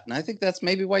by that. And I think that's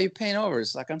maybe why you paint over.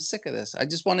 It's like, I'm sick of this. I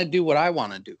just want to do what I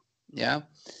want to do. Yeah,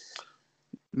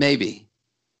 maybe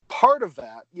part of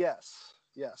that. Yes.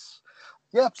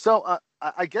 Yeah. So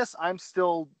I guess I'm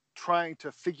still trying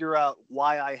to figure out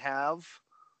why I have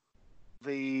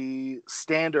the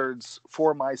standards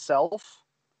for myself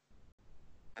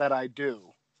that I do.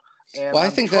 And I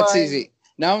think that's easy.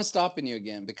 Now I'm stopping you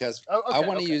again because I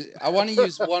want to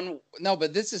use one. No,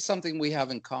 but this is something we have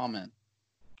in common.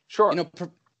 Sure.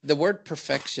 The word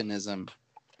perfectionism,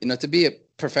 to be a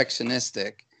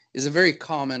perfectionistic is a very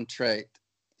common trait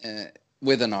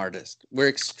with an artist. We're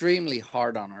extremely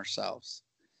hard on ourselves.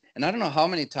 And I don't know how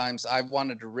many times I've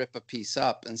wanted to rip a piece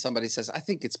up and somebody says, I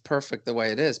think it's perfect the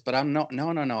way it is, but I'm no,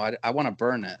 I want to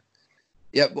burn it.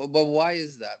 Yeah, but why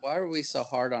is that? Why are we so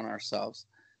hard on ourselves?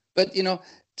 But,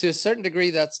 to a certain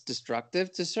degree, that's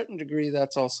destructive. To a certain degree,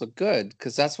 that's also good,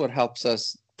 because that's what helps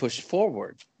us push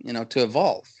forward, to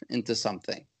evolve into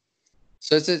something.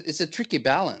 So it's a tricky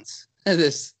balance.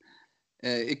 This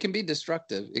it can be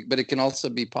destructive, but it can also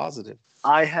be positive.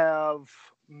 I have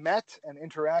met and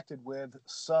interacted with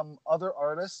some other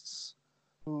artists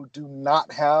who do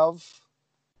not have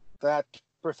that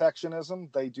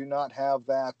perfectionism. They do not have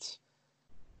that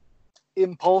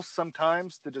impulse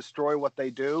sometimes to destroy what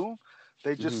they do.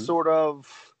 They just sort of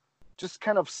just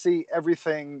kind of see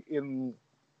everything in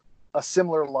a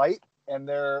similar light, and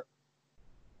they're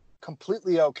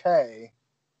completely okay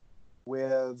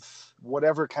with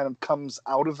whatever kind of comes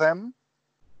out of them.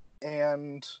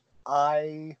 And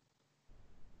I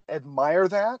admire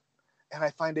that, and I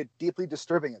find it deeply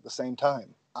disturbing at the same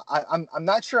time. I'm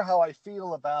not sure how I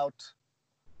feel about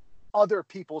other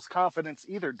people's confidence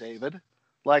either, David.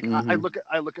 Like I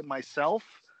look at myself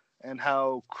and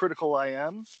how critical I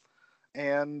am,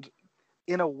 and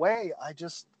in a way, I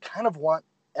just kind of want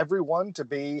everyone to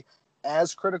be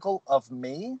as critical of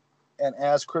me and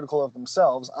as critical of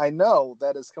themselves. I know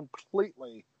that is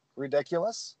completely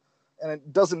ridiculous, and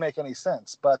it doesn't make any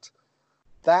sense, but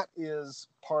that is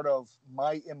part of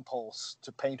my impulse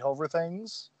to paint over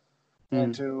things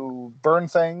and to burn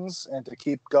things and to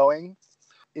keep going.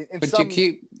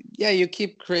 You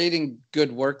keep creating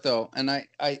good work though. And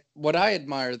what I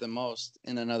admire the most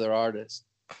in another artist,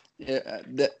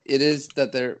 it is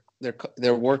that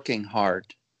they're working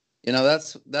hard.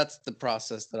 That's the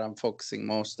process that I'm focusing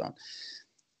most on.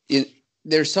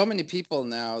 There's so many people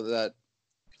now that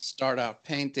start out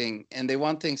painting and they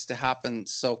want things to happen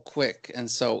so quick and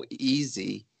so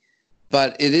easy,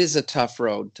 but it is a tough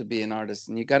road to be an artist.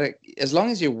 And you gotta, as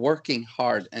long as you're working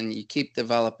hard and you keep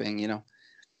developing,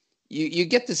 you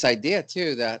get this idea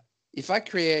too that if I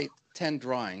create 10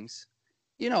 drawings,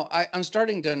 I'm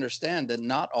starting to understand that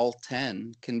not all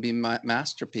 10 can be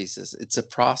masterpieces. It's a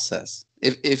process.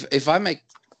 If I make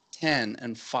 10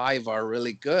 and 5 are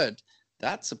really good,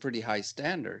 that's a pretty high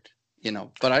standard,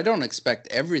 but I don't expect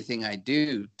everything I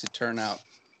do to turn out,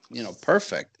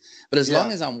 perfect. But as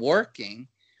long as I'm working,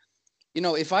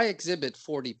 if I exhibit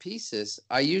 40 pieces,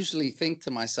 I usually think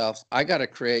to myself, I got to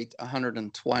create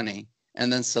 120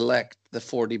 and then select the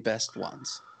 40 best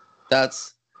ones.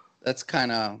 That's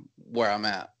kind of where I'm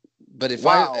at. But if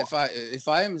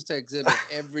I am to exhibit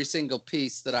every single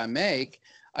piece that I make,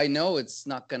 I know it's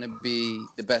not going to be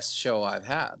the best show I've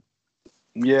had.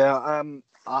 Yeah,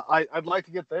 I'd like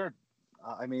to get there.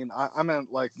 I mean, I'm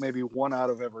at like maybe 1 out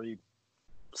of every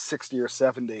 60 or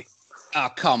 70. Oh,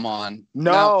 come on!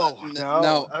 No.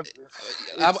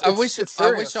 I wish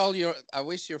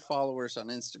your followers on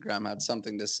Instagram had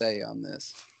something to say on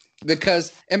this,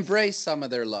 because embrace some of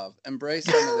their love, embrace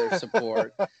some of their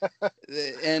support,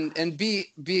 and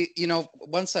be.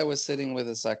 Once I was sitting with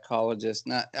a psychologist.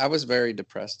 I was very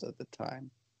depressed at the time,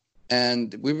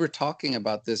 and we were talking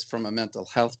about this from a mental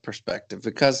health perspective,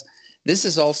 because this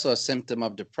is also a symptom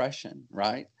of depression,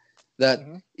 right? That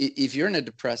if you're in a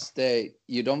depressed state,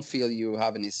 you don't feel you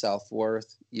have any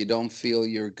self-worth. You don't feel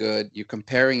you're good. You're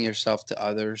comparing yourself to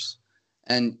others.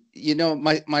 And,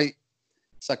 my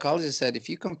psychologist said, if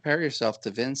you compare yourself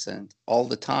to Vincent all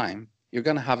the time, you're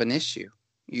going to have an issue.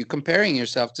 You're comparing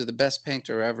yourself to the best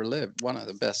painter ever lived, one of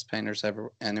the best painters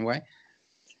ever anyway.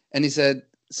 And he said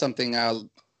something I'll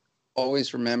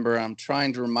always remember. I'm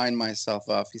trying to remind myself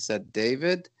of. He said,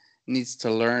 David needs to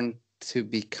learn to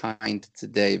be kind to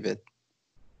David.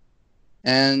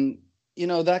 And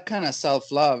that kind of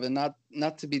self-love, and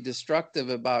not to be destructive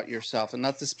about yourself and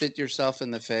not to spit yourself in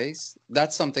the face,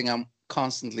 that's something I'm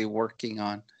constantly working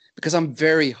on, because I'm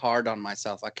very hard on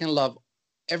myself. I can love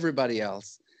everybody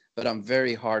else, but I'm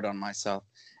very hard on myself.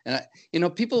 And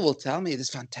people will tell me,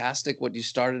 it's fantastic what you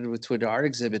started with Twitter art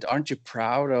exhibit. Aren't you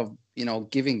proud of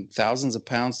giving thousands of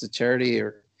pounds to charity?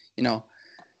 Or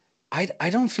I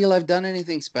don't feel I've done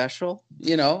anything special.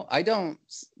 I don't,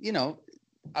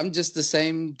 I'm just the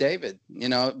same David,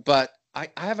 but I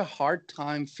have a hard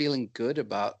time feeling good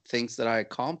about things that I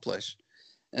accomplish.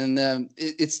 And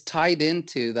it's tied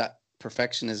into that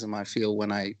perfectionism I feel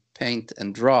when I paint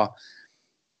and draw.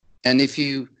 And if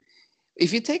you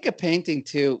take a painting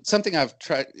to something I've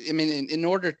tried, in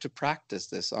order to practice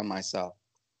this on myself,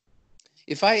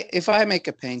 if I make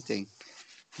a painting,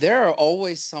 there are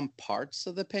always some parts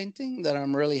of the painting that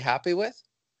I'm really happy with.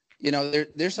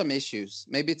 There's some issues.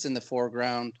 Maybe it's in the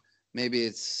foreground. Maybe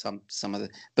it's some of the,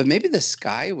 but maybe the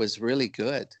sky was really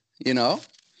good,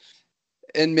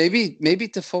 and maybe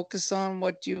to focus on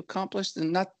what you accomplished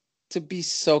and not to be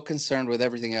so concerned with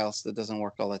everything else that doesn't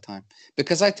work all the time,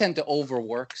 because I tend to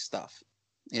overwork stuff.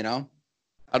 I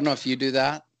don't know if you do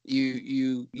that.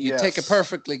 You take a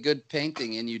perfectly good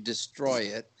painting and you destroy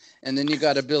it, and then you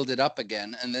got to build it up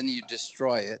again, and then you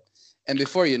destroy it, and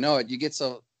before you know it, you get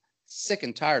so sick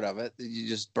and tired of it that you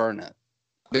just burn it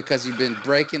because you've been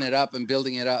breaking it up and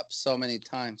building it up so many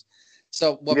times.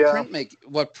 So what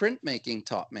printmaking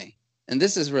taught me, and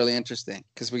this is really interesting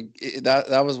because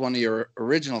that was one of your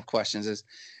original questions, is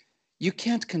you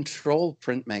can't control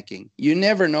printmaking. You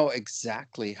never know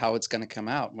exactly how it's going to come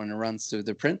out when it runs through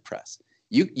the print press.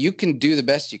 You can do the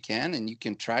best you can, and you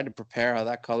can try to prepare how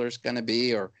that color is going to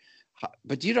be,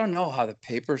 but you don't know how the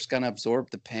paper is going to absorb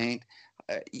the paint.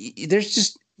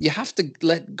 You have to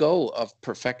let go of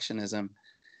perfectionism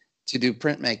to do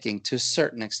printmaking to a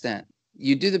certain extent.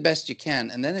 You do the best you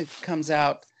can, and then it comes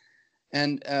out.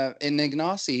 And in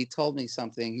Ignacy, he told me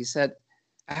something. He said,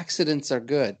 accidents are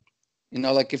good.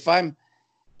 Like if I'm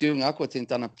doing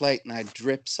aquatint on a plate and I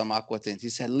drip some aquatint, he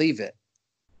said, leave it.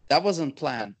 That wasn't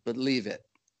planned, but leave it.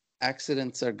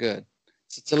 Accidents are good.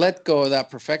 So to let go of that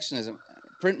perfectionism,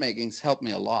 printmaking's helped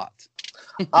me a lot.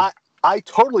 I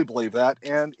totally believe that.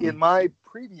 And in my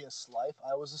previous life,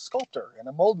 I was a sculptor and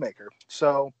a mold maker.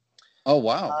 So, oh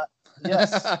wow,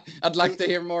 yes, I'd like to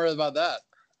hear more about that.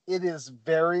 It is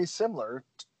very similar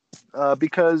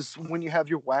because when you have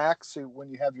your wax, when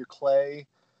you have your clay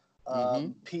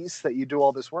piece that you do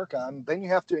all this work on, then you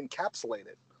have to encapsulate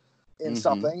it in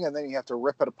something, and then you have to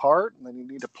rip it apart, and then you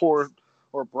need to pour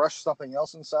or brush something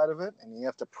else inside of it, and you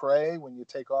have to pray when you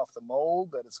take off the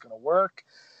mold that it's going to work.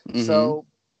 So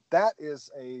that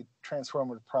is a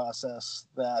transformative process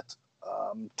that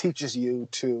teaches you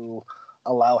to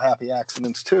allow happy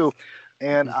accidents too.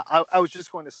 And I was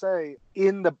just going to say,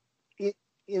 in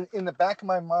the back of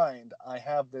my mind, I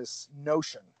have this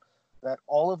notion that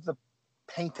all of the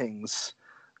paintings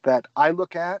that I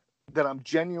look at that I'm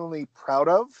genuinely proud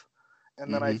of,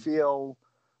 and then I feel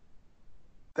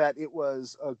that it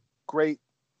was a great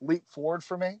leap forward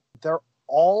for me, they're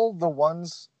all the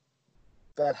ones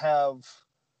that have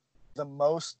the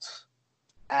most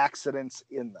accidents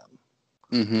in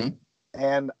them.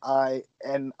 And I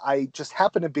just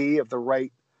happen to be of the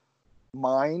right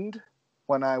mind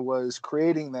when I was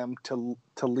creating them to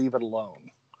leave it alone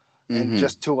and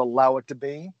just to allow it to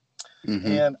be.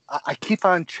 And I keep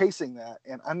on chasing that,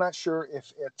 and I'm not sure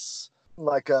if it's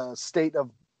like a state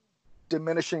of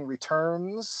diminishing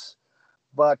returns,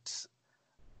 but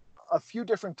a few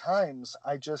different times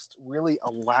I just really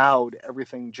allowed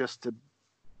everything just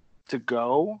to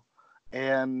go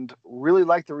and really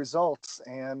like the results.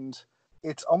 And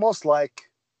it's almost like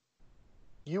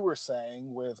you were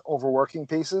saying with overworking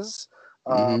pieces,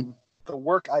 the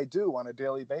work I do on a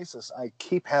daily basis, I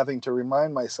keep having to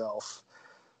remind myself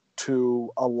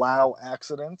to allow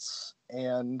accidents,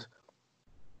 and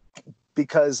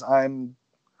because I'm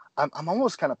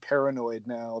almost kind of paranoid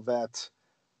now that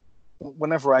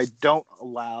whenever I don't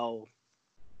allow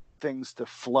things to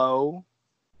flow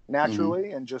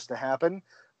naturally and just to happen,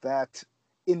 that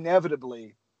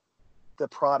inevitably the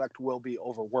product will be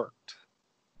overworked.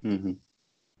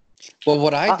 Well,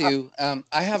 what I do,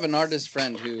 I have an artist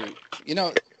friend who,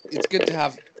 it's good to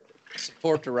have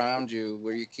support around you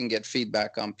where you can get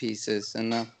feedback on pieces.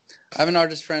 And I have an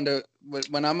artist friend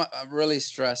when I'm really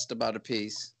stressed about a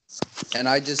piece, and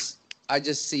I just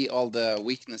see all the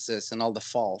weaknesses and all the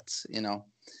faults,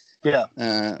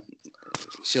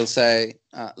 she'll say,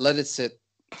 let it sit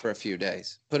for a few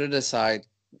days, put it aside,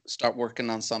 start working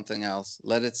on something else,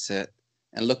 let it sit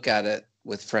and look at it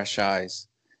with fresh eyes.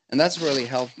 And that's really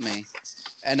helped me.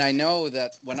 And I know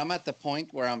that when I'm at the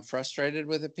point where I'm frustrated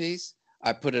with a piece,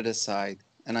 I put it aside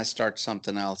and I start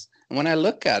something else. And when I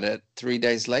look at it 3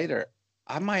 days later,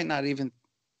 I might not even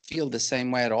feel the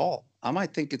same way at all. I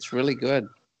might think it's really good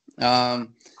and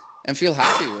feel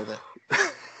happy with it.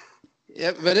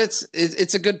 Yeah, but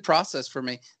it's a good process for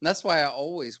me. And that's why I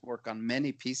always work on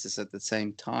many pieces at the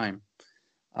same time.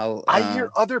 I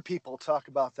hear other people talk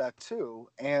about that too.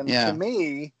 And to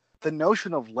me, the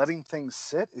notion of letting things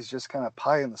sit is just kind of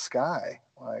pie in the sky.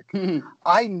 Like,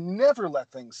 I never let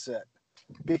things sit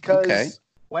because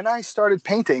when I started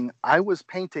painting, I was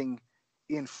painting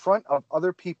in front of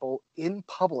other people in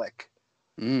public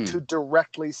to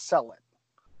directly sell it.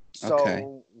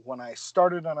 So when I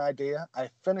started an idea, I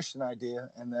finished an idea,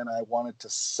 and then I wanted to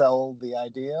sell the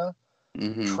idea,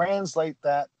 translate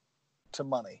that to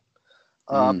money.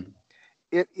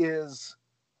 It is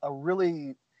a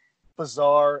really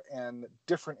bizarre and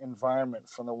different environment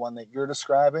from the one that you're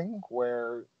describing,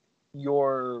 where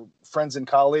your friends and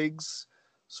colleagues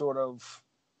sort of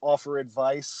offer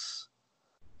advice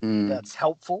that's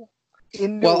helpful.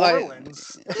 in New Well,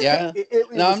 Orleans, yeah. it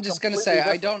No, was I'm just gonna completely say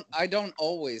different. I don't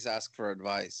always ask for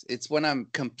advice. It's when I'm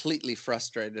completely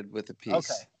frustrated with a Okay,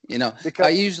 piece. You know,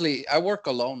 because I work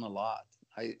alone a lot.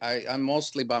 I'm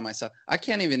mostly by myself. I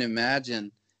can't even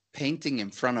imagine painting in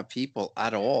front of people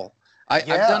at all.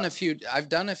 yeah, I've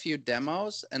done a few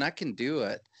demos and I can do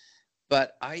it,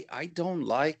 but I don't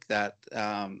like that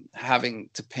having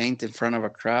to paint in front of a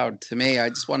crowd. To me, I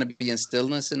just want to be in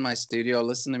stillness in my studio,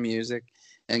 listen to music,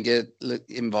 and get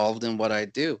involved in what I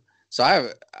do. So I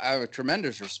have a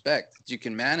tremendous respect that you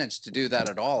can manage to do that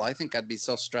at all. I think I'd be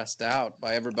so stressed out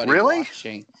by everybody really,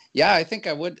 watching. Yeah, I think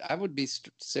I would be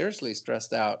seriously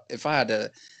stressed out if I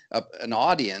had an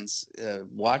audience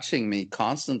watching me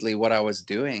constantly what I was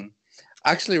doing.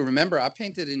 Actually, remember I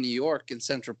painted in New York in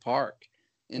Central Park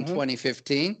in hmm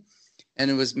 2015, and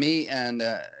it was me and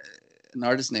an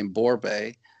artist named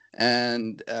Borbay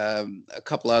and a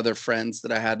couple other friends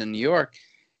that I had in New York.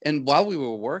 And while we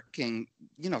were working,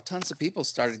 you know, tons of people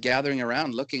started gathering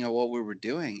around looking at what we were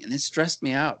doing, and it stressed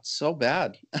me out so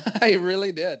bad. I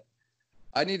really did.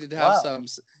 I needed to have wow, some.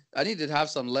 I needed to have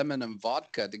some lemon and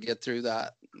vodka to get through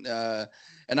that.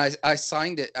 And I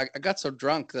signed it. I got so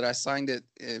drunk that I signed it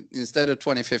instead of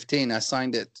 2015. I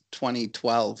signed it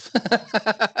 2012.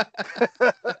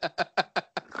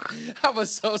 I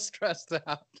was so stressed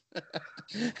out.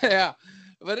 Yeah,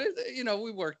 but you know,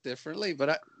 we work differently.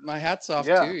 But my hat's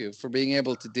off to yeah, you for being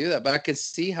able to do that. But I could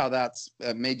see how that's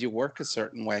made you work a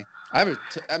certain way.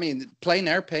 I mean, plein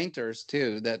air painters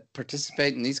too that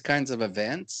participate in these kinds of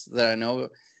events that I know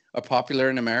are popular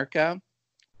in America,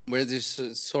 where there's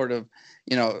sort of,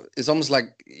 you know, it's almost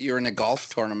like you're in a golf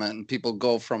tournament and people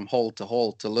go from hole to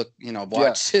hole to look, you know,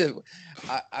 watch yes. it.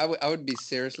 I would be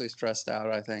seriously stressed out,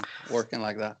 I think, working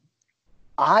like that.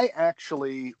 I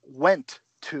actually went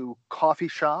to coffee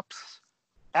shops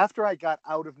after I got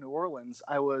out of New Orleans.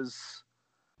 I was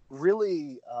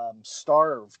really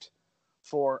starved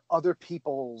for other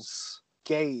people's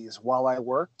gaze while I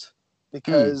worked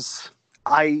Hmm. because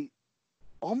I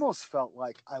almost felt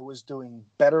like I was doing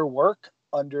better work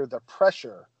under the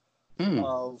pressure Hmm.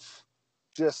 of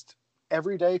just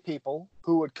everyday people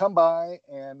who would come by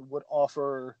and would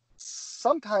offer.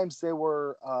 Sometimes they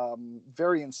were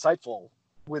very insightful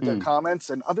with their Hmm. comments,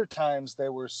 and other times they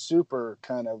were super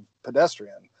kind of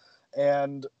pedestrian.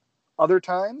 And other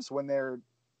times when they're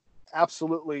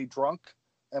absolutely drunk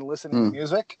and listening to Hmm.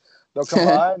 music, they'll come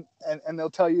by and they'll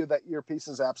tell you that your piece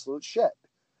is absolute shit.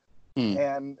 Hmm.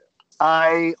 And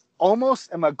I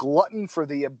almost am a glutton for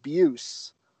the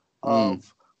abuse Hmm.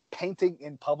 of painting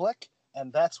in public.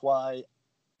 And that's why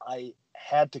I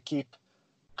had to keep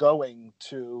going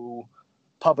to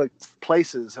public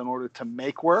places in order to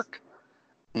make work.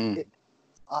 Hmm. It,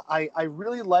 I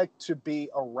really like to be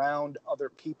around other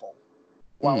people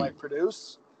while I Hmm.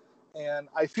 produce. And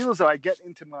I feel as though I get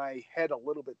into my head a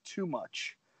little bit too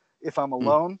much if I'm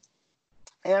Hmm. alone.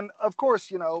 And of course,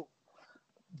 you know,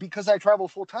 because I travel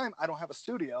full time, I don't have a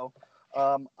studio.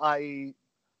 Um, I,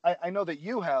 I know that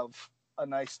you have a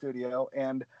nice studio,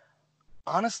 and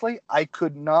honestly, I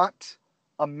could not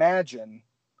imagine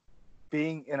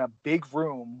being in a big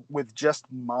room with just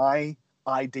my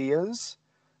ideas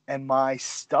and my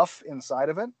stuff inside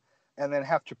of it, and then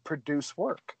have to produce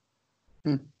work.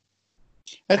 Hmm.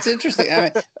 That's interesting. I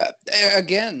mean,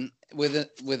 again,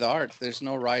 with art, there's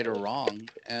no right or wrong,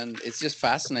 and it's just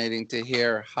fascinating to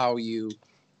hear how you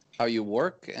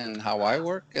work and how I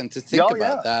work, and to think Oh about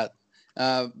yeah, that.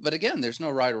 But again, there's no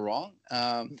right or wrong.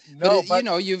 But no, you but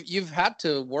know, you've had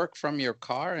to work from your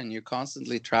car, and you're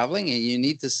constantly traveling, and you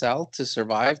need to sell to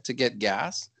survive to get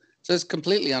gas. So it's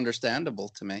completely understandable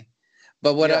to me.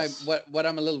 But yes, what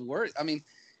I'm a little worried. I mean,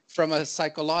 from a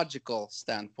psychological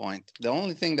standpoint, the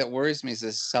only thing that worries me is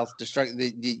this self-destruct.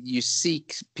 You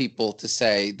seek people to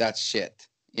say that's shit.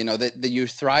 You know that you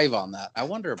thrive on that. I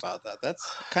wonder about that.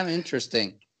 That's kind of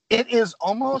interesting. it is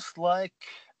almost like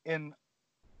in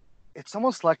it's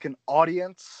almost like an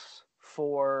audience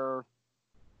for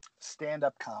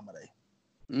stand-up comedy.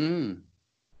 Mm.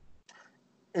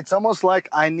 It's almost like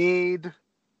I need,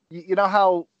 you know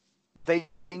how they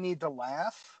need to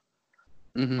laugh?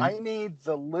 Mm-hmm. I need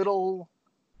the little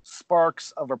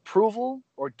sparks of approval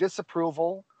or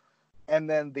disapproval, and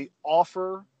then the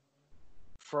offer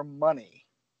for money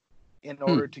in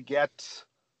order Hmm. to get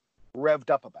revved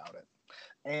up about it.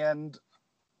 And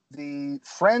the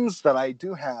friends that I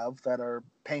do have that are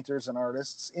painters and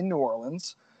artists in New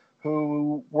Orleans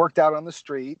who worked out on the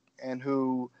street and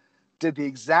who did the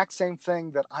exact same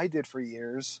thing that I did for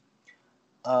years,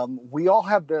 we all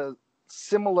have the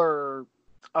similar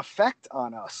effect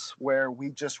on us where we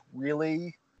just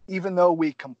really, even though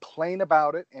we complain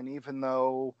about it and even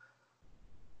though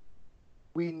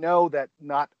we know that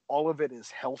not all of it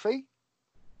is healthy.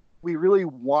 We really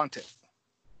want it.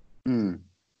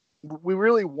 We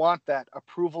really want that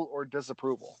approval or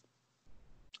disapproval.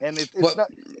 And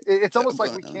it's almost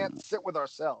like we can't sit with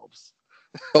ourselves.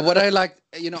 But what I like,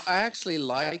 I actually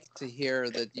like to hear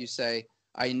that you say,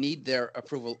 I need their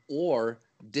approval or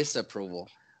disapproval.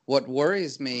 What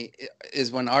worries me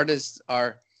is when artists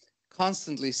are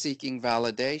constantly seeking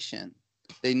validation.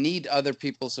 They need other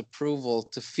people's approval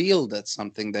to feel that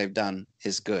something they've done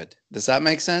is good. Does that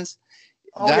make sense?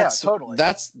 Oh, yeah, totally.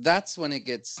 That's when it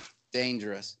gets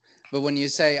dangerous. But when you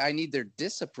say, I need their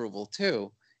disapproval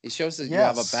too, it shows that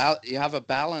you have a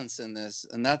balance in this,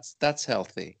 and that's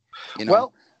healthy.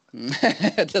 Well,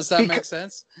 does that make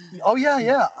sense? Oh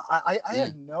yeah. I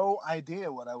had no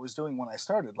idea what I was doing when I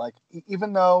started. Like,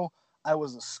 even though I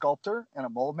was a sculptor and a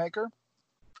mold maker,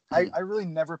 I really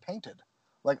never painted.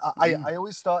 Like, I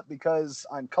always thought, because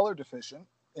I'm color deficient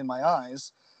in my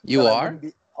eyes, you are.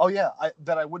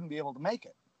 That I wouldn't be able to make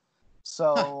it.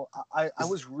 So I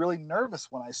was really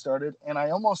nervous when I started, and I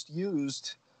almost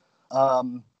used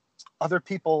other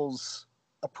people's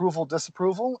approval,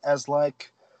 disapproval as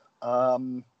like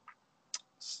some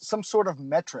sort of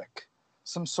metric,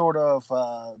 some sort of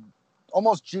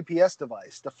almost GPS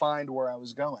device to find where I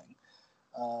was going,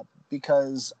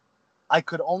 because I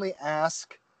could only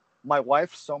ask my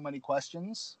wife so many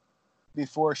questions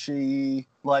before she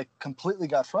like completely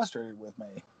got frustrated with me.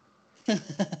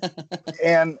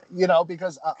 And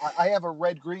because I have a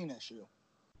red-green issue.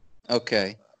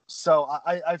 Okay. So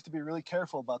I have to be really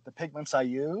careful about the pigments I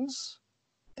use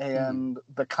and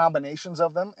the combinations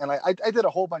of them. And I did a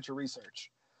whole bunch of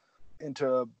research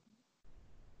into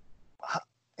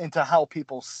how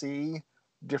people see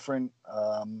different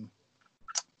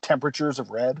temperatures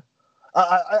of red.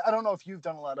 I don't know if you've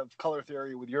done a lot of color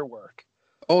theory with your work.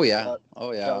 Oh yeah.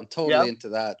 I'm totally into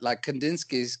that. Like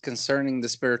Kandinsky's Concerning the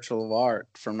Spiritual of Art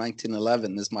from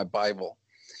 1911 is my Bible,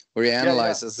 where he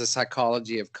analyzes the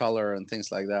psychology of color and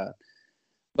things like that.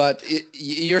 But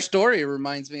your story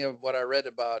reminds me of what I read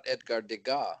about Edgar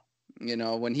Degas.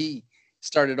 When he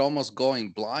started almost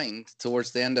going blind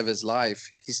towards the end of his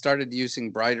life, he started using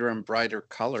brighter and brighter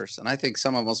colors. And I think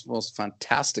some of his most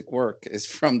fantastic work is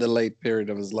from the late period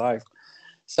of his life.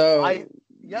 So I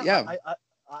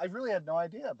really had no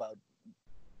idea about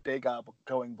Degas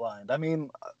going blind. I mean,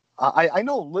 I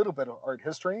know a little bit of art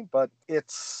history, but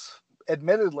it's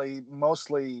admittedly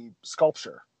mostly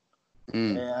sculpture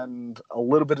and a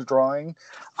little bit of drawing.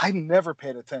 I never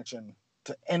paid attention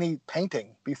to any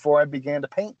painting before I began to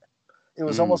paint. It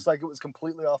was almost like it was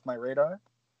completely off my radar.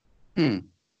 Yeah.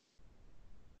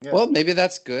 Well, maybe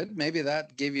that's good. Maybe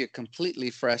that gave you a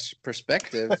completely fresh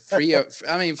perspective, free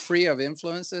of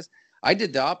influences. I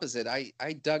did the opposite. I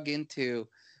dug into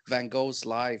Van Gogh's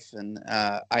life, and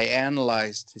I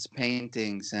analyzed his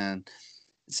paintings, and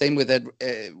same with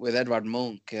Edvard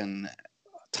Munch and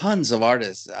tons of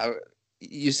artists.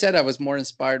 You said I was more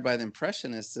inspired by the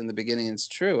Impressionists in the beginning. It's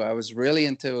true. I was really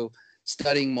into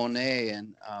studying Monet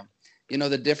and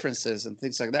the differences and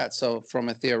things like that. So from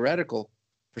a theoretical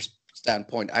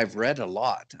standpoint, I've read a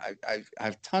lot. I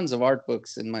have tons of art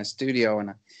books in my studio,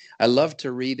 and I love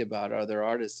to read about other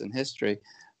artists in history.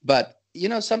 But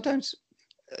sometimes,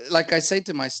 like I say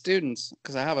to my students,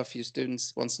 because I have a few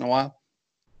students once in a while,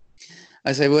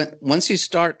 I say, once you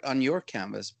start on your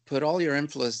canvas, put all your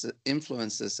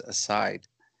influences aside.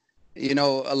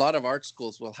 A lot of art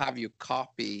schools will have you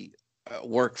copy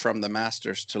work from the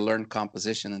masters to learn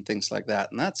composition and things like that,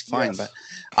 and that's fine. Yes. But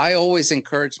I always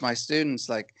encourage my students,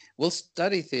 like, we'll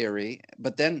study theory,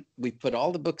 but then we put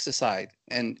all the books aside,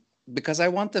 and because I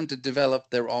want them to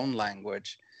develop their own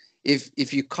language.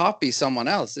 If you copy someone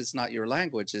else, it's not your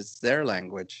language, it's their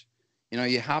language.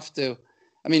 You have to.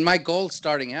 I mean, my goal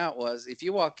starting out was, if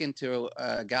you walk into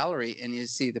a gallery and you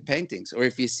see the paintings, or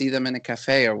if you see them in a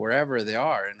cafe or wherever they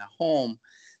are in a home,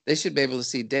 they should be able to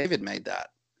see David made that.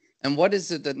 And what is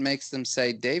it that makes them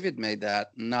say David made that,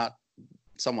 not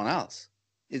someone else?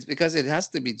 It's because it has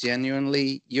to be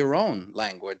genuinely your own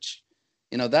language.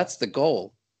 That's the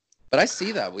goal. But I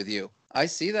see that with you. I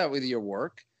see that with your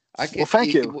work. Well,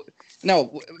 thank you.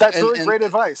 No, that's really great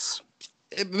advice.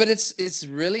 But it's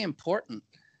really important.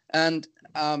 And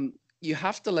you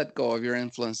have to let go of your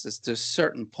influences to a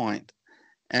certain point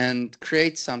and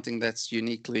create something that's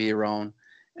uniquely your own.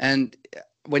 And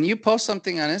when you post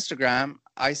something on Instagram,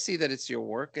 I see that it's your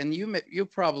work, and you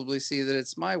probably see that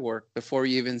it's my work before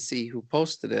you even see who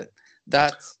posted it.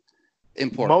 That's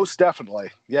important. Most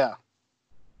definitely, yeah.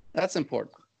 That's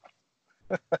important.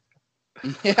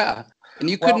 Yeah, and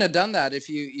you couldn't have done that if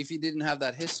you didn't have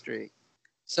that history,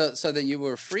 so that you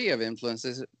were free of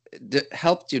influences.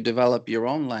 helped you develop your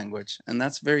own language, and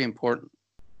that's very important.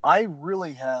 I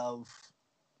really have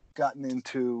gotten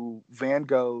into Van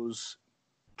Gogh's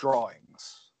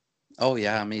drawings. Oh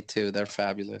yeah, me too. They're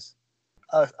fabulous.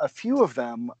 A few of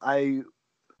them I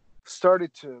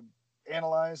started to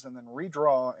analyze and then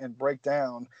redraw and break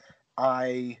down.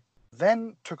 I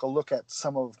then took a look at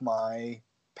some of my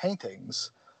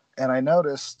paintings, and I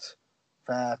noticed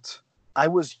that I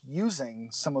was using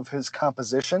some of his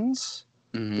compositions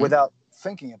without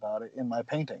thinking about it in my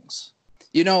paintings.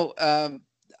 You know,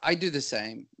 I do the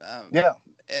same.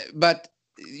 But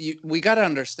we got to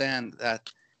understand that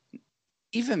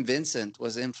even Vincent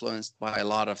was influenced by a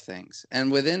lot of things. And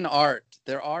within art,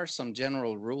 there are some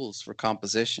general rules for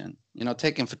composition. You know,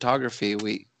 taking photography,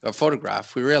 a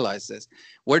photograph, we realize this.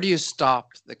 Where do you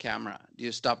stop the camera? Do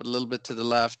you stop it a little bit to the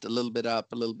left, a little bit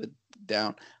up, a little bit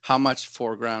down? How much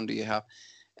foreground do you have?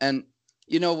 And,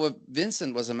 you know, what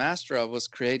Vincent was a master of was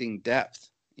creating depth,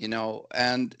 you know,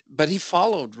 but he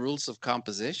followed rules of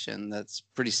composition. That's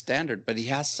pretty standard, but he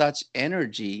has such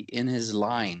energy in his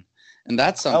line. And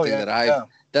that's something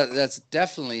that's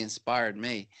definitely inspired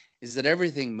me, is that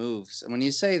everything moves. And when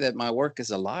you say that my work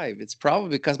is alive, it's probably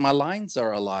because my lines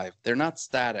are alive. They're not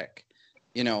static,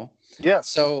 you know? Yes.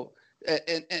 So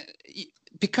and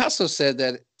Picasso said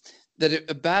that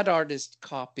a bad artist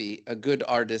copy, a good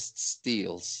artist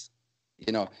steals.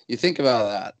 You know, you think about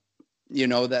that, you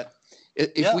know, that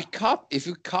if we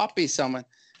copy someone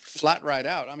flat right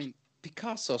out, I mean,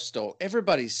 Picasso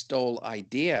everybody stole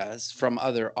ideas from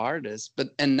other artists,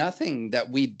 and nothing that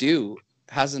we do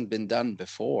hasn't been done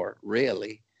before,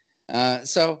 really.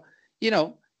 So, you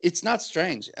know, it's not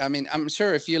strange. I mean, I'm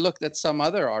sure if you looked at some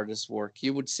other artist's work,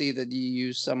 you would see that you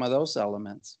use some of those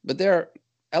elements, but there are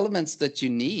elements that you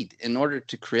need in order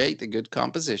to create a good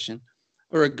composition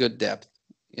or a good depth,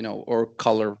 you know, or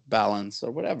color balance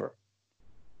or whatever.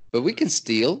 But we can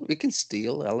steal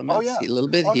elements a little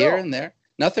bit here and there.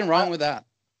 Nothing wrong with that.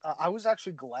 I was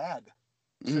actually glad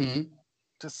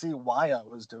to see why I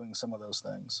was doing some of those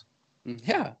things.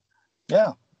 Yeah.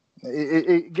 Yeah.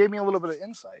 It gave me a little bit of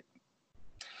insight.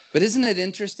 But isn't it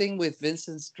interesting with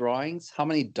Vincent's drawings, how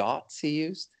many dots he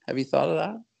used? Have you thought of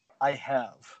that? I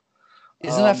have.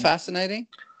 Isn't that fascinating?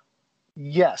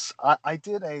 Yes. I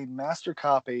did a master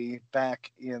copy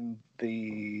back in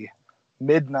the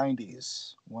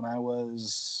mid-90s when I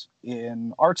was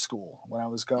in art school, when I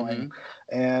was going,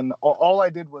 and all I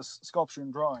did was sculpture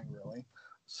and drawing, really.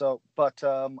 So, but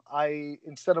I,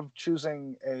 instead of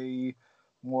choosing a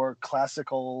more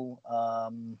classical,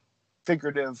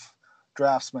 figurative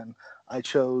draftsman, I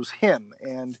chose him,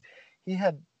 and he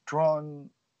had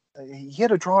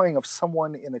a drawing of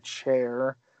someone in a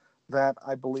chair that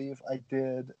I believe I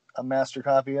did a master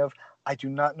copy of. I do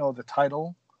not know the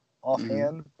title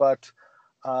offhand, but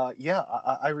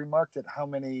I remarked at how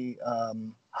many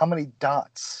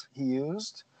dots he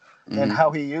used and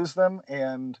how he used them,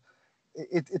 and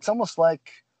it's almost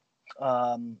like,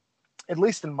 at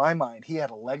least in my mind, he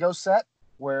had a Lego set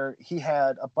where he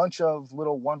had a bunch of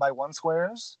little 1x1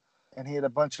 squares, and he had a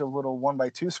bunch of little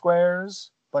 1x2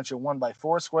 squares, a bunch of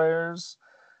 1x4 squares,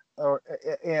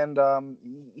 and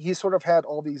he sort of had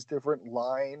all these different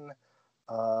line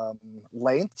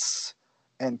lengths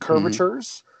and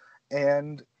curvatures.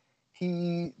 And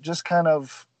he just kind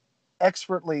of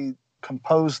expertly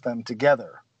composed them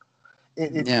together.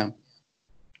 The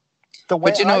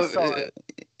way I saw it.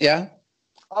 Yeah.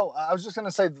 Oh, I was just going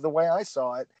to say, the way I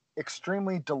saw it,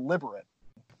 extremely deliberate.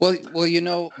 Well, you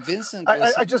know, Vincent.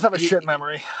 I just have a shit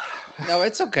memory. No,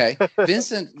 it's okay.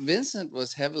 Vincent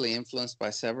was heavily influenced by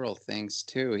several things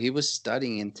too. He was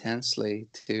studying intensely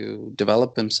to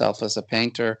develop himself as a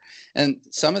painter, and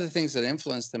some of the things that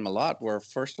influenced him a lot were,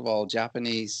 first of all,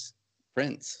 Japanese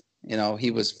prints. You know,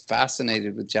 he was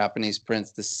fascinated with Japanese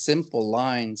prints, the simple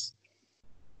lines.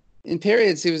 In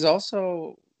periods, he was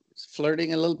also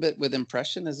flirting a little bit with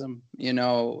Impressionism. You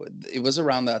know, it was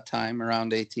around that time,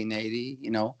 around 1880,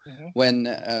 you know, when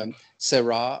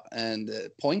Seurat and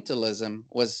Pointillism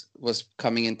was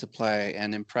coming into play,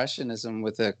 and Impressionism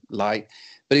with the light.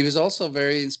 But he was also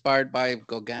very inspired by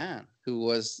Gauguin, who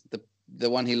was the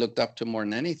one he looked up to more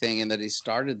than anything, and that he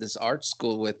started this art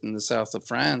school with in the south of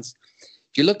France.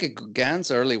 If you look at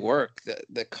Gauguin's early work,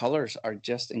 the colors are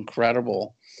just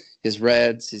incredible. His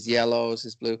reds, his yellows,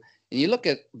 his blue. And you look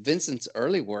at Vincent's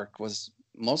early work was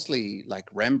mostly like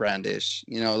Rembrandt-ish,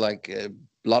 you know, like a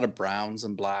lot of browns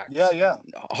and blacks. Yeah.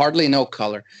 Hardly no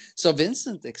color. So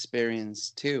Vincent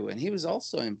experienced too, and he was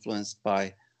also influenced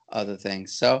by other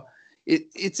things. So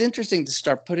it's interesting to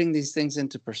start putting these things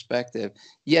into perspective.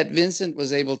 Yet Vincent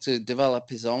was able to develop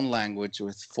his own language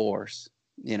with force,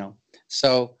 you know.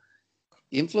 So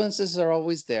influences are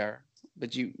always there,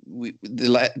 but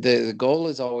the goal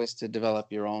is always to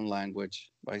develop your own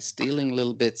language by stealing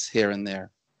little bits here and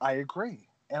there. I agree.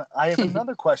 And I have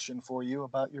another question for you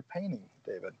about your painting,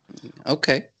 David.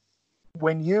 Okay.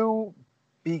 When you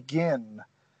begin,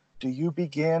 do you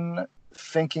begin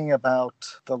thinking about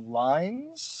the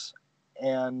lines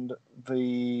and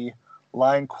the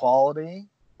line quality,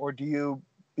 or do you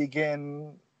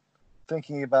begin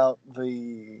thinking about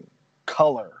the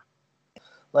color?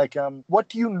 Like, what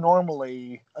do you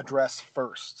normally address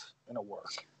first in a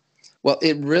work? Well,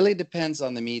 it really depends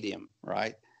on the medium,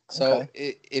 right? So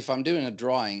Okay. if I'm doing a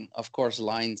drawing, of course,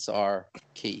 lines are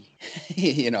key.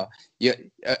 You know, you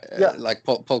Yeah. like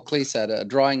Paul Klee said, a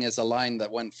drawing is a line that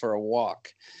went for a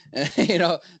walk. You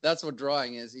know, that's what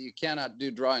drawing is. You cannot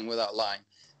do drawing without line.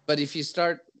 But if you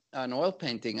start an oil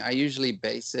painting, I usually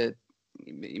base it.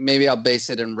 Maybe I'll base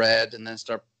it in red and then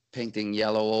start painting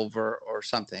yellow over or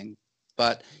something.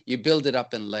 But you build it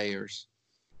up in layers.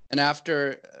 And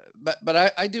after,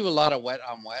 but I do a lot of wet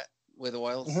on wet with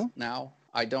oils now.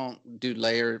 I don't do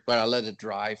layer, but I let it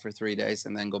dry for 3 days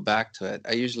and then go back to it.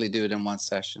 I usually do it in one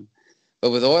session.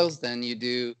 But with oils, then you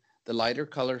do the lighter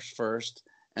colors first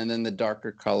and then the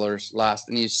darker colors last.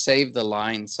 And you save the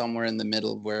line somewhere in the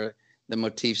middle where the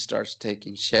motif starts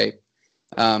taking shape.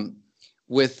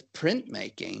 With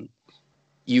printmaking,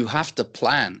 you have to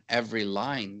plan every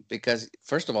line because,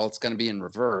 first of all, it's going to be in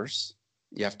reverse.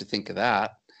 You have to think of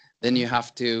that. Then you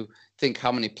have to think,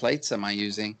 how many plates am I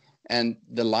using? And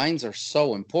the lines are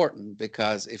so important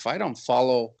because if I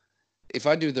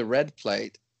do the red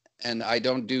plate and I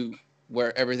don't do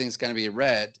where everything's going to be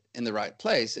red in the right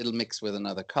place, it'll mix with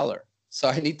another color. So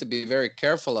I need to be very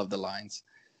careful of the lines.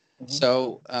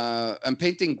 So I'm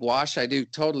painting gouache. I do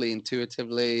totally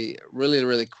intuitively, really,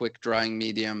 really quick drying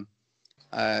medium.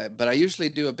 But I usually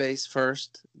do a base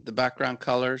first, the background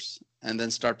colors, and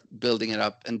then start building it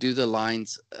up and do the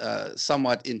lines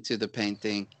somewhat into the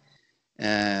painting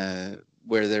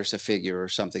where there's a figure or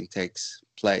something takes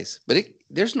place. But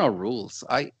there's no rules.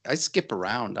 I skip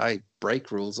around. I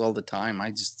break rules all the time.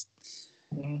 I just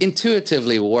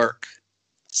intuitively work,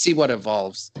 see what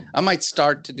evolves. I might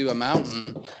start to do a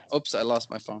mountain. Oops, I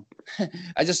lost my phone.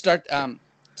 I just start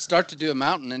to do a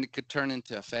mountain and it could turn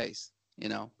into a face, you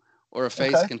know, or a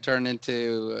face can turn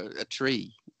into a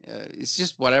tree. It's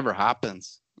just whatever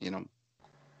happens, you know.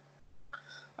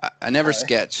 I never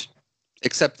sketch,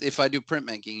 except if I do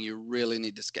printmaking, you really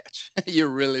need to sketch. You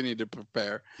really need to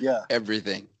prepare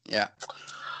everything. Yeah.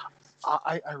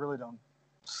 I really don't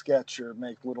sketch or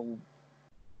make little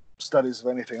studies of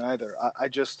anything either. I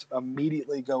just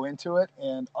immediately go into it.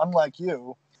 And unlike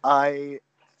you, I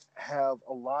have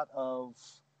a lot of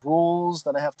rules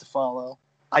that I have to follow.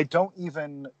 I don't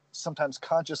even sometimes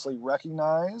consciously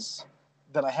recognize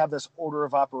that I have this order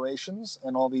of operations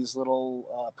and all these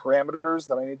little parameters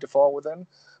that I need to fall within,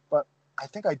 but I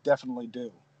think I definitely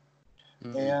do.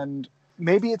 And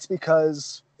maybe it's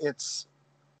because it's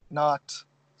not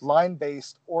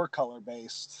line-based or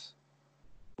color-based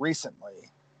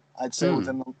recently. I'd say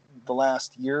within the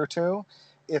last year or two,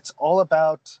 it's all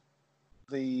about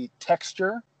the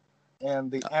texture and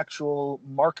the actual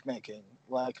mark making.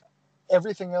 Like,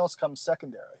 everything else comes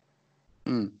secondary.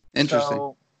 Interesting.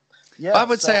 So, yeah, I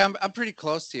would say I'm pretty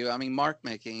close to you. I mean, mark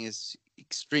making is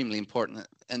extremely important.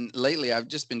 And lately, I've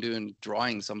just been doing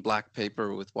drawings on black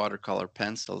paper with watercolor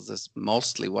pencils. That's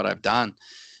mostly what I've done.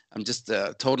 I'm just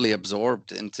totally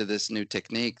absorbed into this new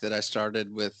technique that I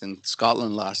started with in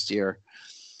Scotland last year.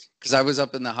 Because I was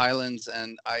up in the Highlands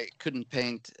and I couldn't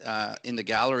paint in the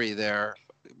gallery there,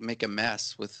 make a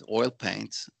mess with oil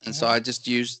paints. And so I just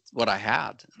used what I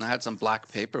had. And I had some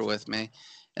black paper with me.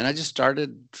 And I just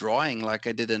started drawing like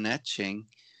I did an etching.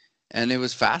 And it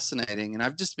was fascinating. And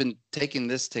I've just been taking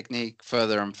this technique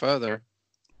further and further.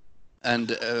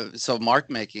 And so mark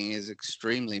making is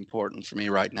extremely important for me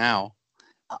right now.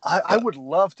 I would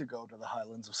love to go to the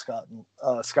Highlands of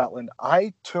Scotland.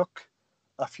 I took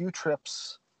a few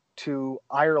trips to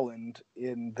Ireland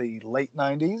in the late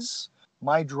 90s.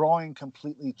 My drawing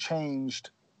completely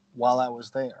changed while I was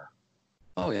there.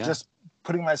 Oh, yeah. Just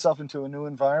putting myself into a new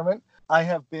environment. I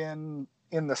have been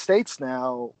in the States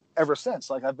now ever since.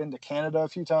 Like, I've been to Canada a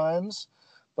few times,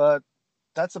 but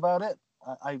that's about it.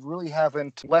 I really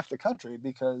haven't left the country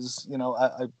because, you know,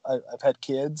 I've had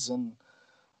kids and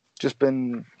just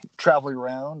been traveling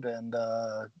around, and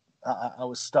I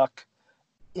was stuck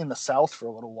in the South for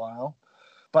a little while.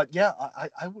 But yeah,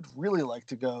 I would really like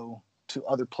to go to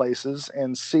other places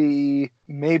and see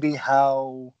maybe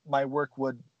how my work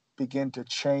would begin to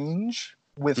change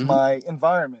with my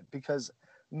environment, because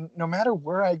no matter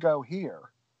where I go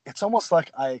here, it's almost like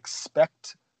I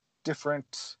expect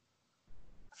different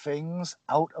things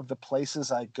out of the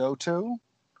places I go to.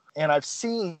 And I've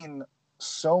seen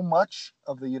so much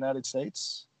of the United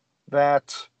States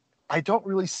that I don't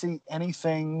really see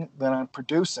anything that I'm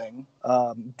producing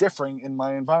differing in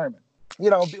my environment. You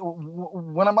know,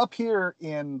 when I'm up here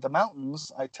in the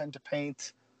mountains, I tend to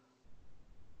paint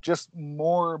just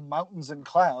more mountains and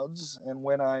clouds. And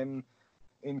when I'm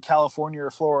in California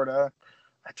or Florida,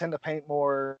 I tend to paint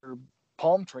more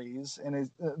palm trees. And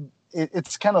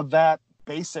it's kind of that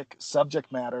basic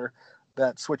subject matter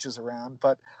that switches around.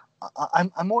 But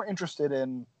I'm more interested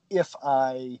in if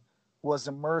I was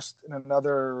immersed in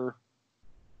another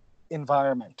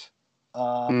environment,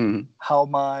 how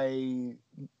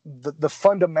the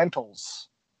fundamentals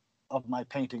of my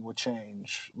painting would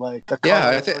change, like the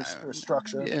color or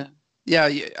structure. Yeah.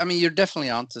 I mean, you're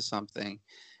definitely onto something.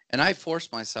 And I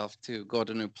force myself to go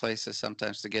to new places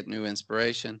sometimes to get new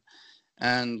inspiration.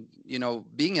 And, you know,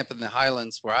 being up in the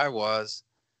Highlands where I was,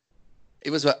 it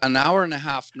was an hour and a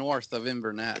half north of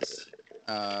Inverness.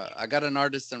 I got an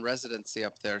artist in residency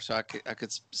up there, so I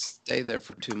could stay there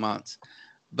for 2 months.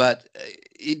 But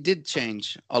it did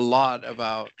change a lot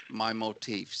about my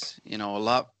motifs, you know, a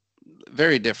lot,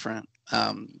 very different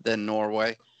than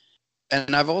Norway.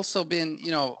 And I've also been,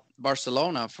 you know,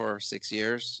 Barcelona for 6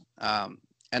 years.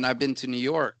 And I've been to New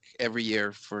York every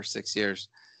year for 6 years.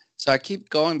 So I keep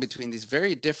going between these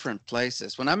very different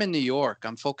places. When I'm in New York,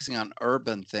 I'm focusing on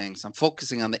urban things. I'm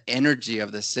focusing on the energy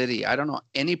of the city. I don't know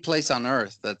any place on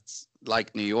earth that's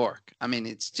like New York. I mean,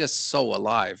 it's just so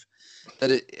alive that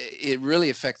it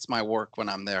really affects my work when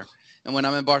I'm there. And when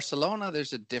I'm in Barcelona,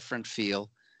 there's a different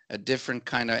feel, a different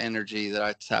kind of energy that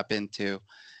I tap into.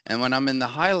 And when I'm in the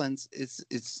Highlands,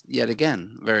 it's yet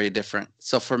again very different.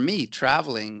 So for me,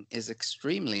 traveling is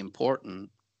extremely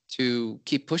important to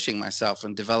keep pushing myself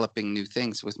and developing new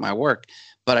things with my work.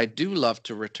 But I do love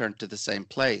to return to the same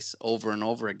place over and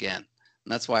over again.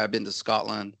 And that's why I've been to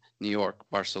Scotland, New York,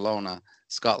 Barcelona,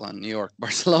 Scotland, New York,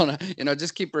 Barcelona, you know,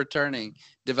 just keep returning,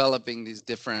 developing these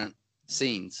different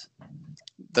scenes.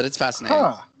 But it's fascinating.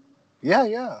 Huh.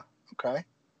 Yeah. Okay.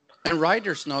 And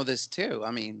writers know this too.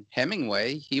 I mean,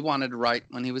 Hemingway, he wanted to write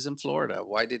when he was in Florida.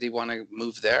 Why did he want to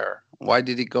move there? Why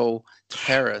did he go to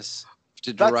Paris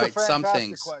to write some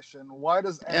things? Question. Why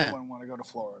does anyone want to go to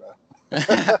Florida?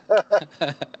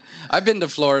 I've been to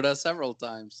Florida several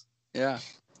times. Yeah.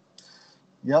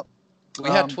 Yep. We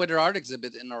had Twitter Art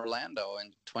Exhibit in Orlando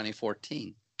in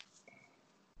 2014.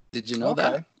 Did you know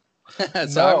that?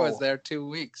 So I was there 2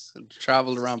 weeks and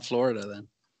traveled around Florida then.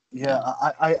 Yeah,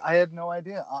 I had no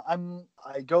idea.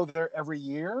 I go there every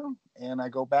year, and I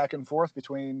go back and forth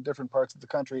between different parts of the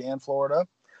country and Florida.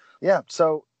 Yeah,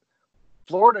 so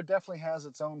Florida definitely has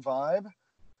its own vibe,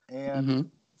 and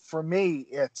for me,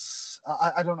 it's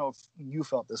I don't know if you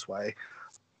felt this way,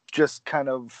 just kind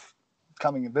of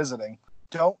coming and visiting.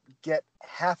 Don't get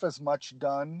half as much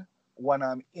done when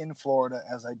I'm in Florida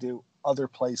as I do other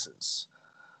places.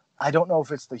 I don't know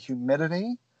if it's the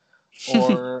humidity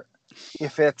or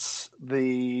if it's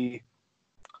the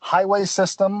highway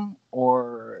system,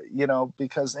 or, you know,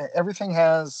 because everything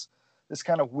has this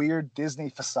kind of weird Disney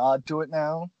facade to it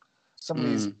now. Some of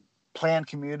these planned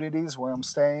communities where I'm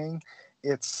staying,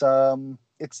 it's kind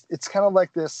of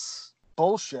like this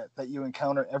bullshit that you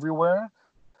encounter everywhere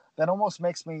that almost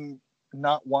makes me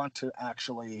not want to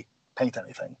actually paint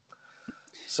anything.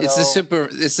 So, it's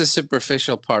the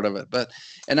superficial part of it,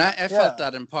 and I felt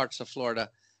that in parts of Florida.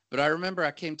 But I remember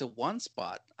I came to one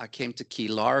spot. I came to Key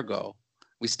Largo.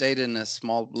 We stayed in a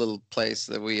small little place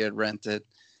that we had rented,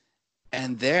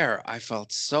 and there I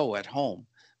felt so at home.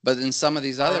 But in some of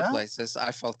these other places,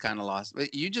 I felt kind of lost.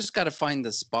 But you just got to find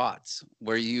the spots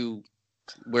where you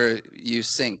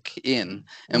sink in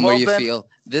and where you feel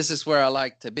this is where I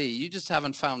like to be. You just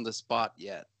haven't found the spot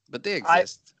yet, but they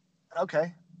exist.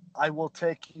 Okay. I will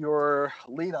take your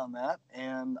lead on that,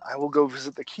 and I will go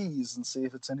visit the Keys and see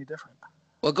if it's any different.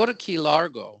 Well, go to Key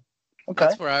Largo. Okay.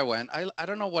 That's where I went. I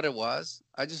don't know what it was.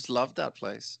 I just loved that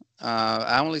place.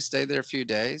 I only stayed there a few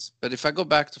days, but if I go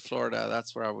back to Florida,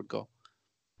 that's where I would go.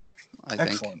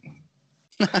 Excellent.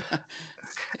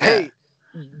 Hey,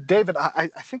 David, I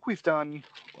think we've done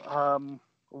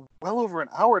well over an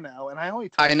hour now, and I only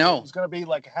told you it was going to be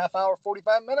like a half hour,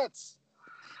 45 minutes.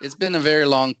 It's been a very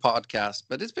long podcast,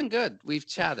 but it's been good. We've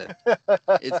chatted.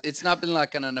 It's not been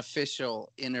like an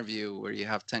official interview where you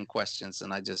have 10 questions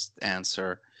and I just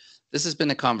answer. This has been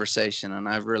a conversation, and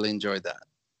I've really enjoyed that.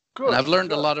 Good. And I've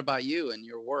learned a lot about you and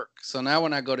your work. So now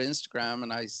when I go to Instagram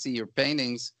and I see your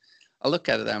paintings, I look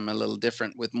at them a little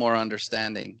different with more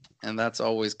understanding, and that's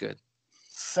always good.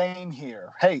 Same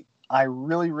here. Hey, I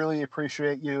really, really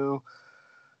appreciate you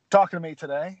talking to me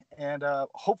today. And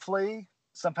hopefully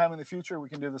sometime in the future we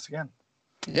can do this again.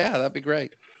 Yeah, that'd be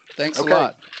great. Thanks Okay. a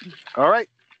lot. All right.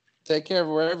 Take care of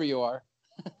wherever you are.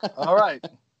 All right.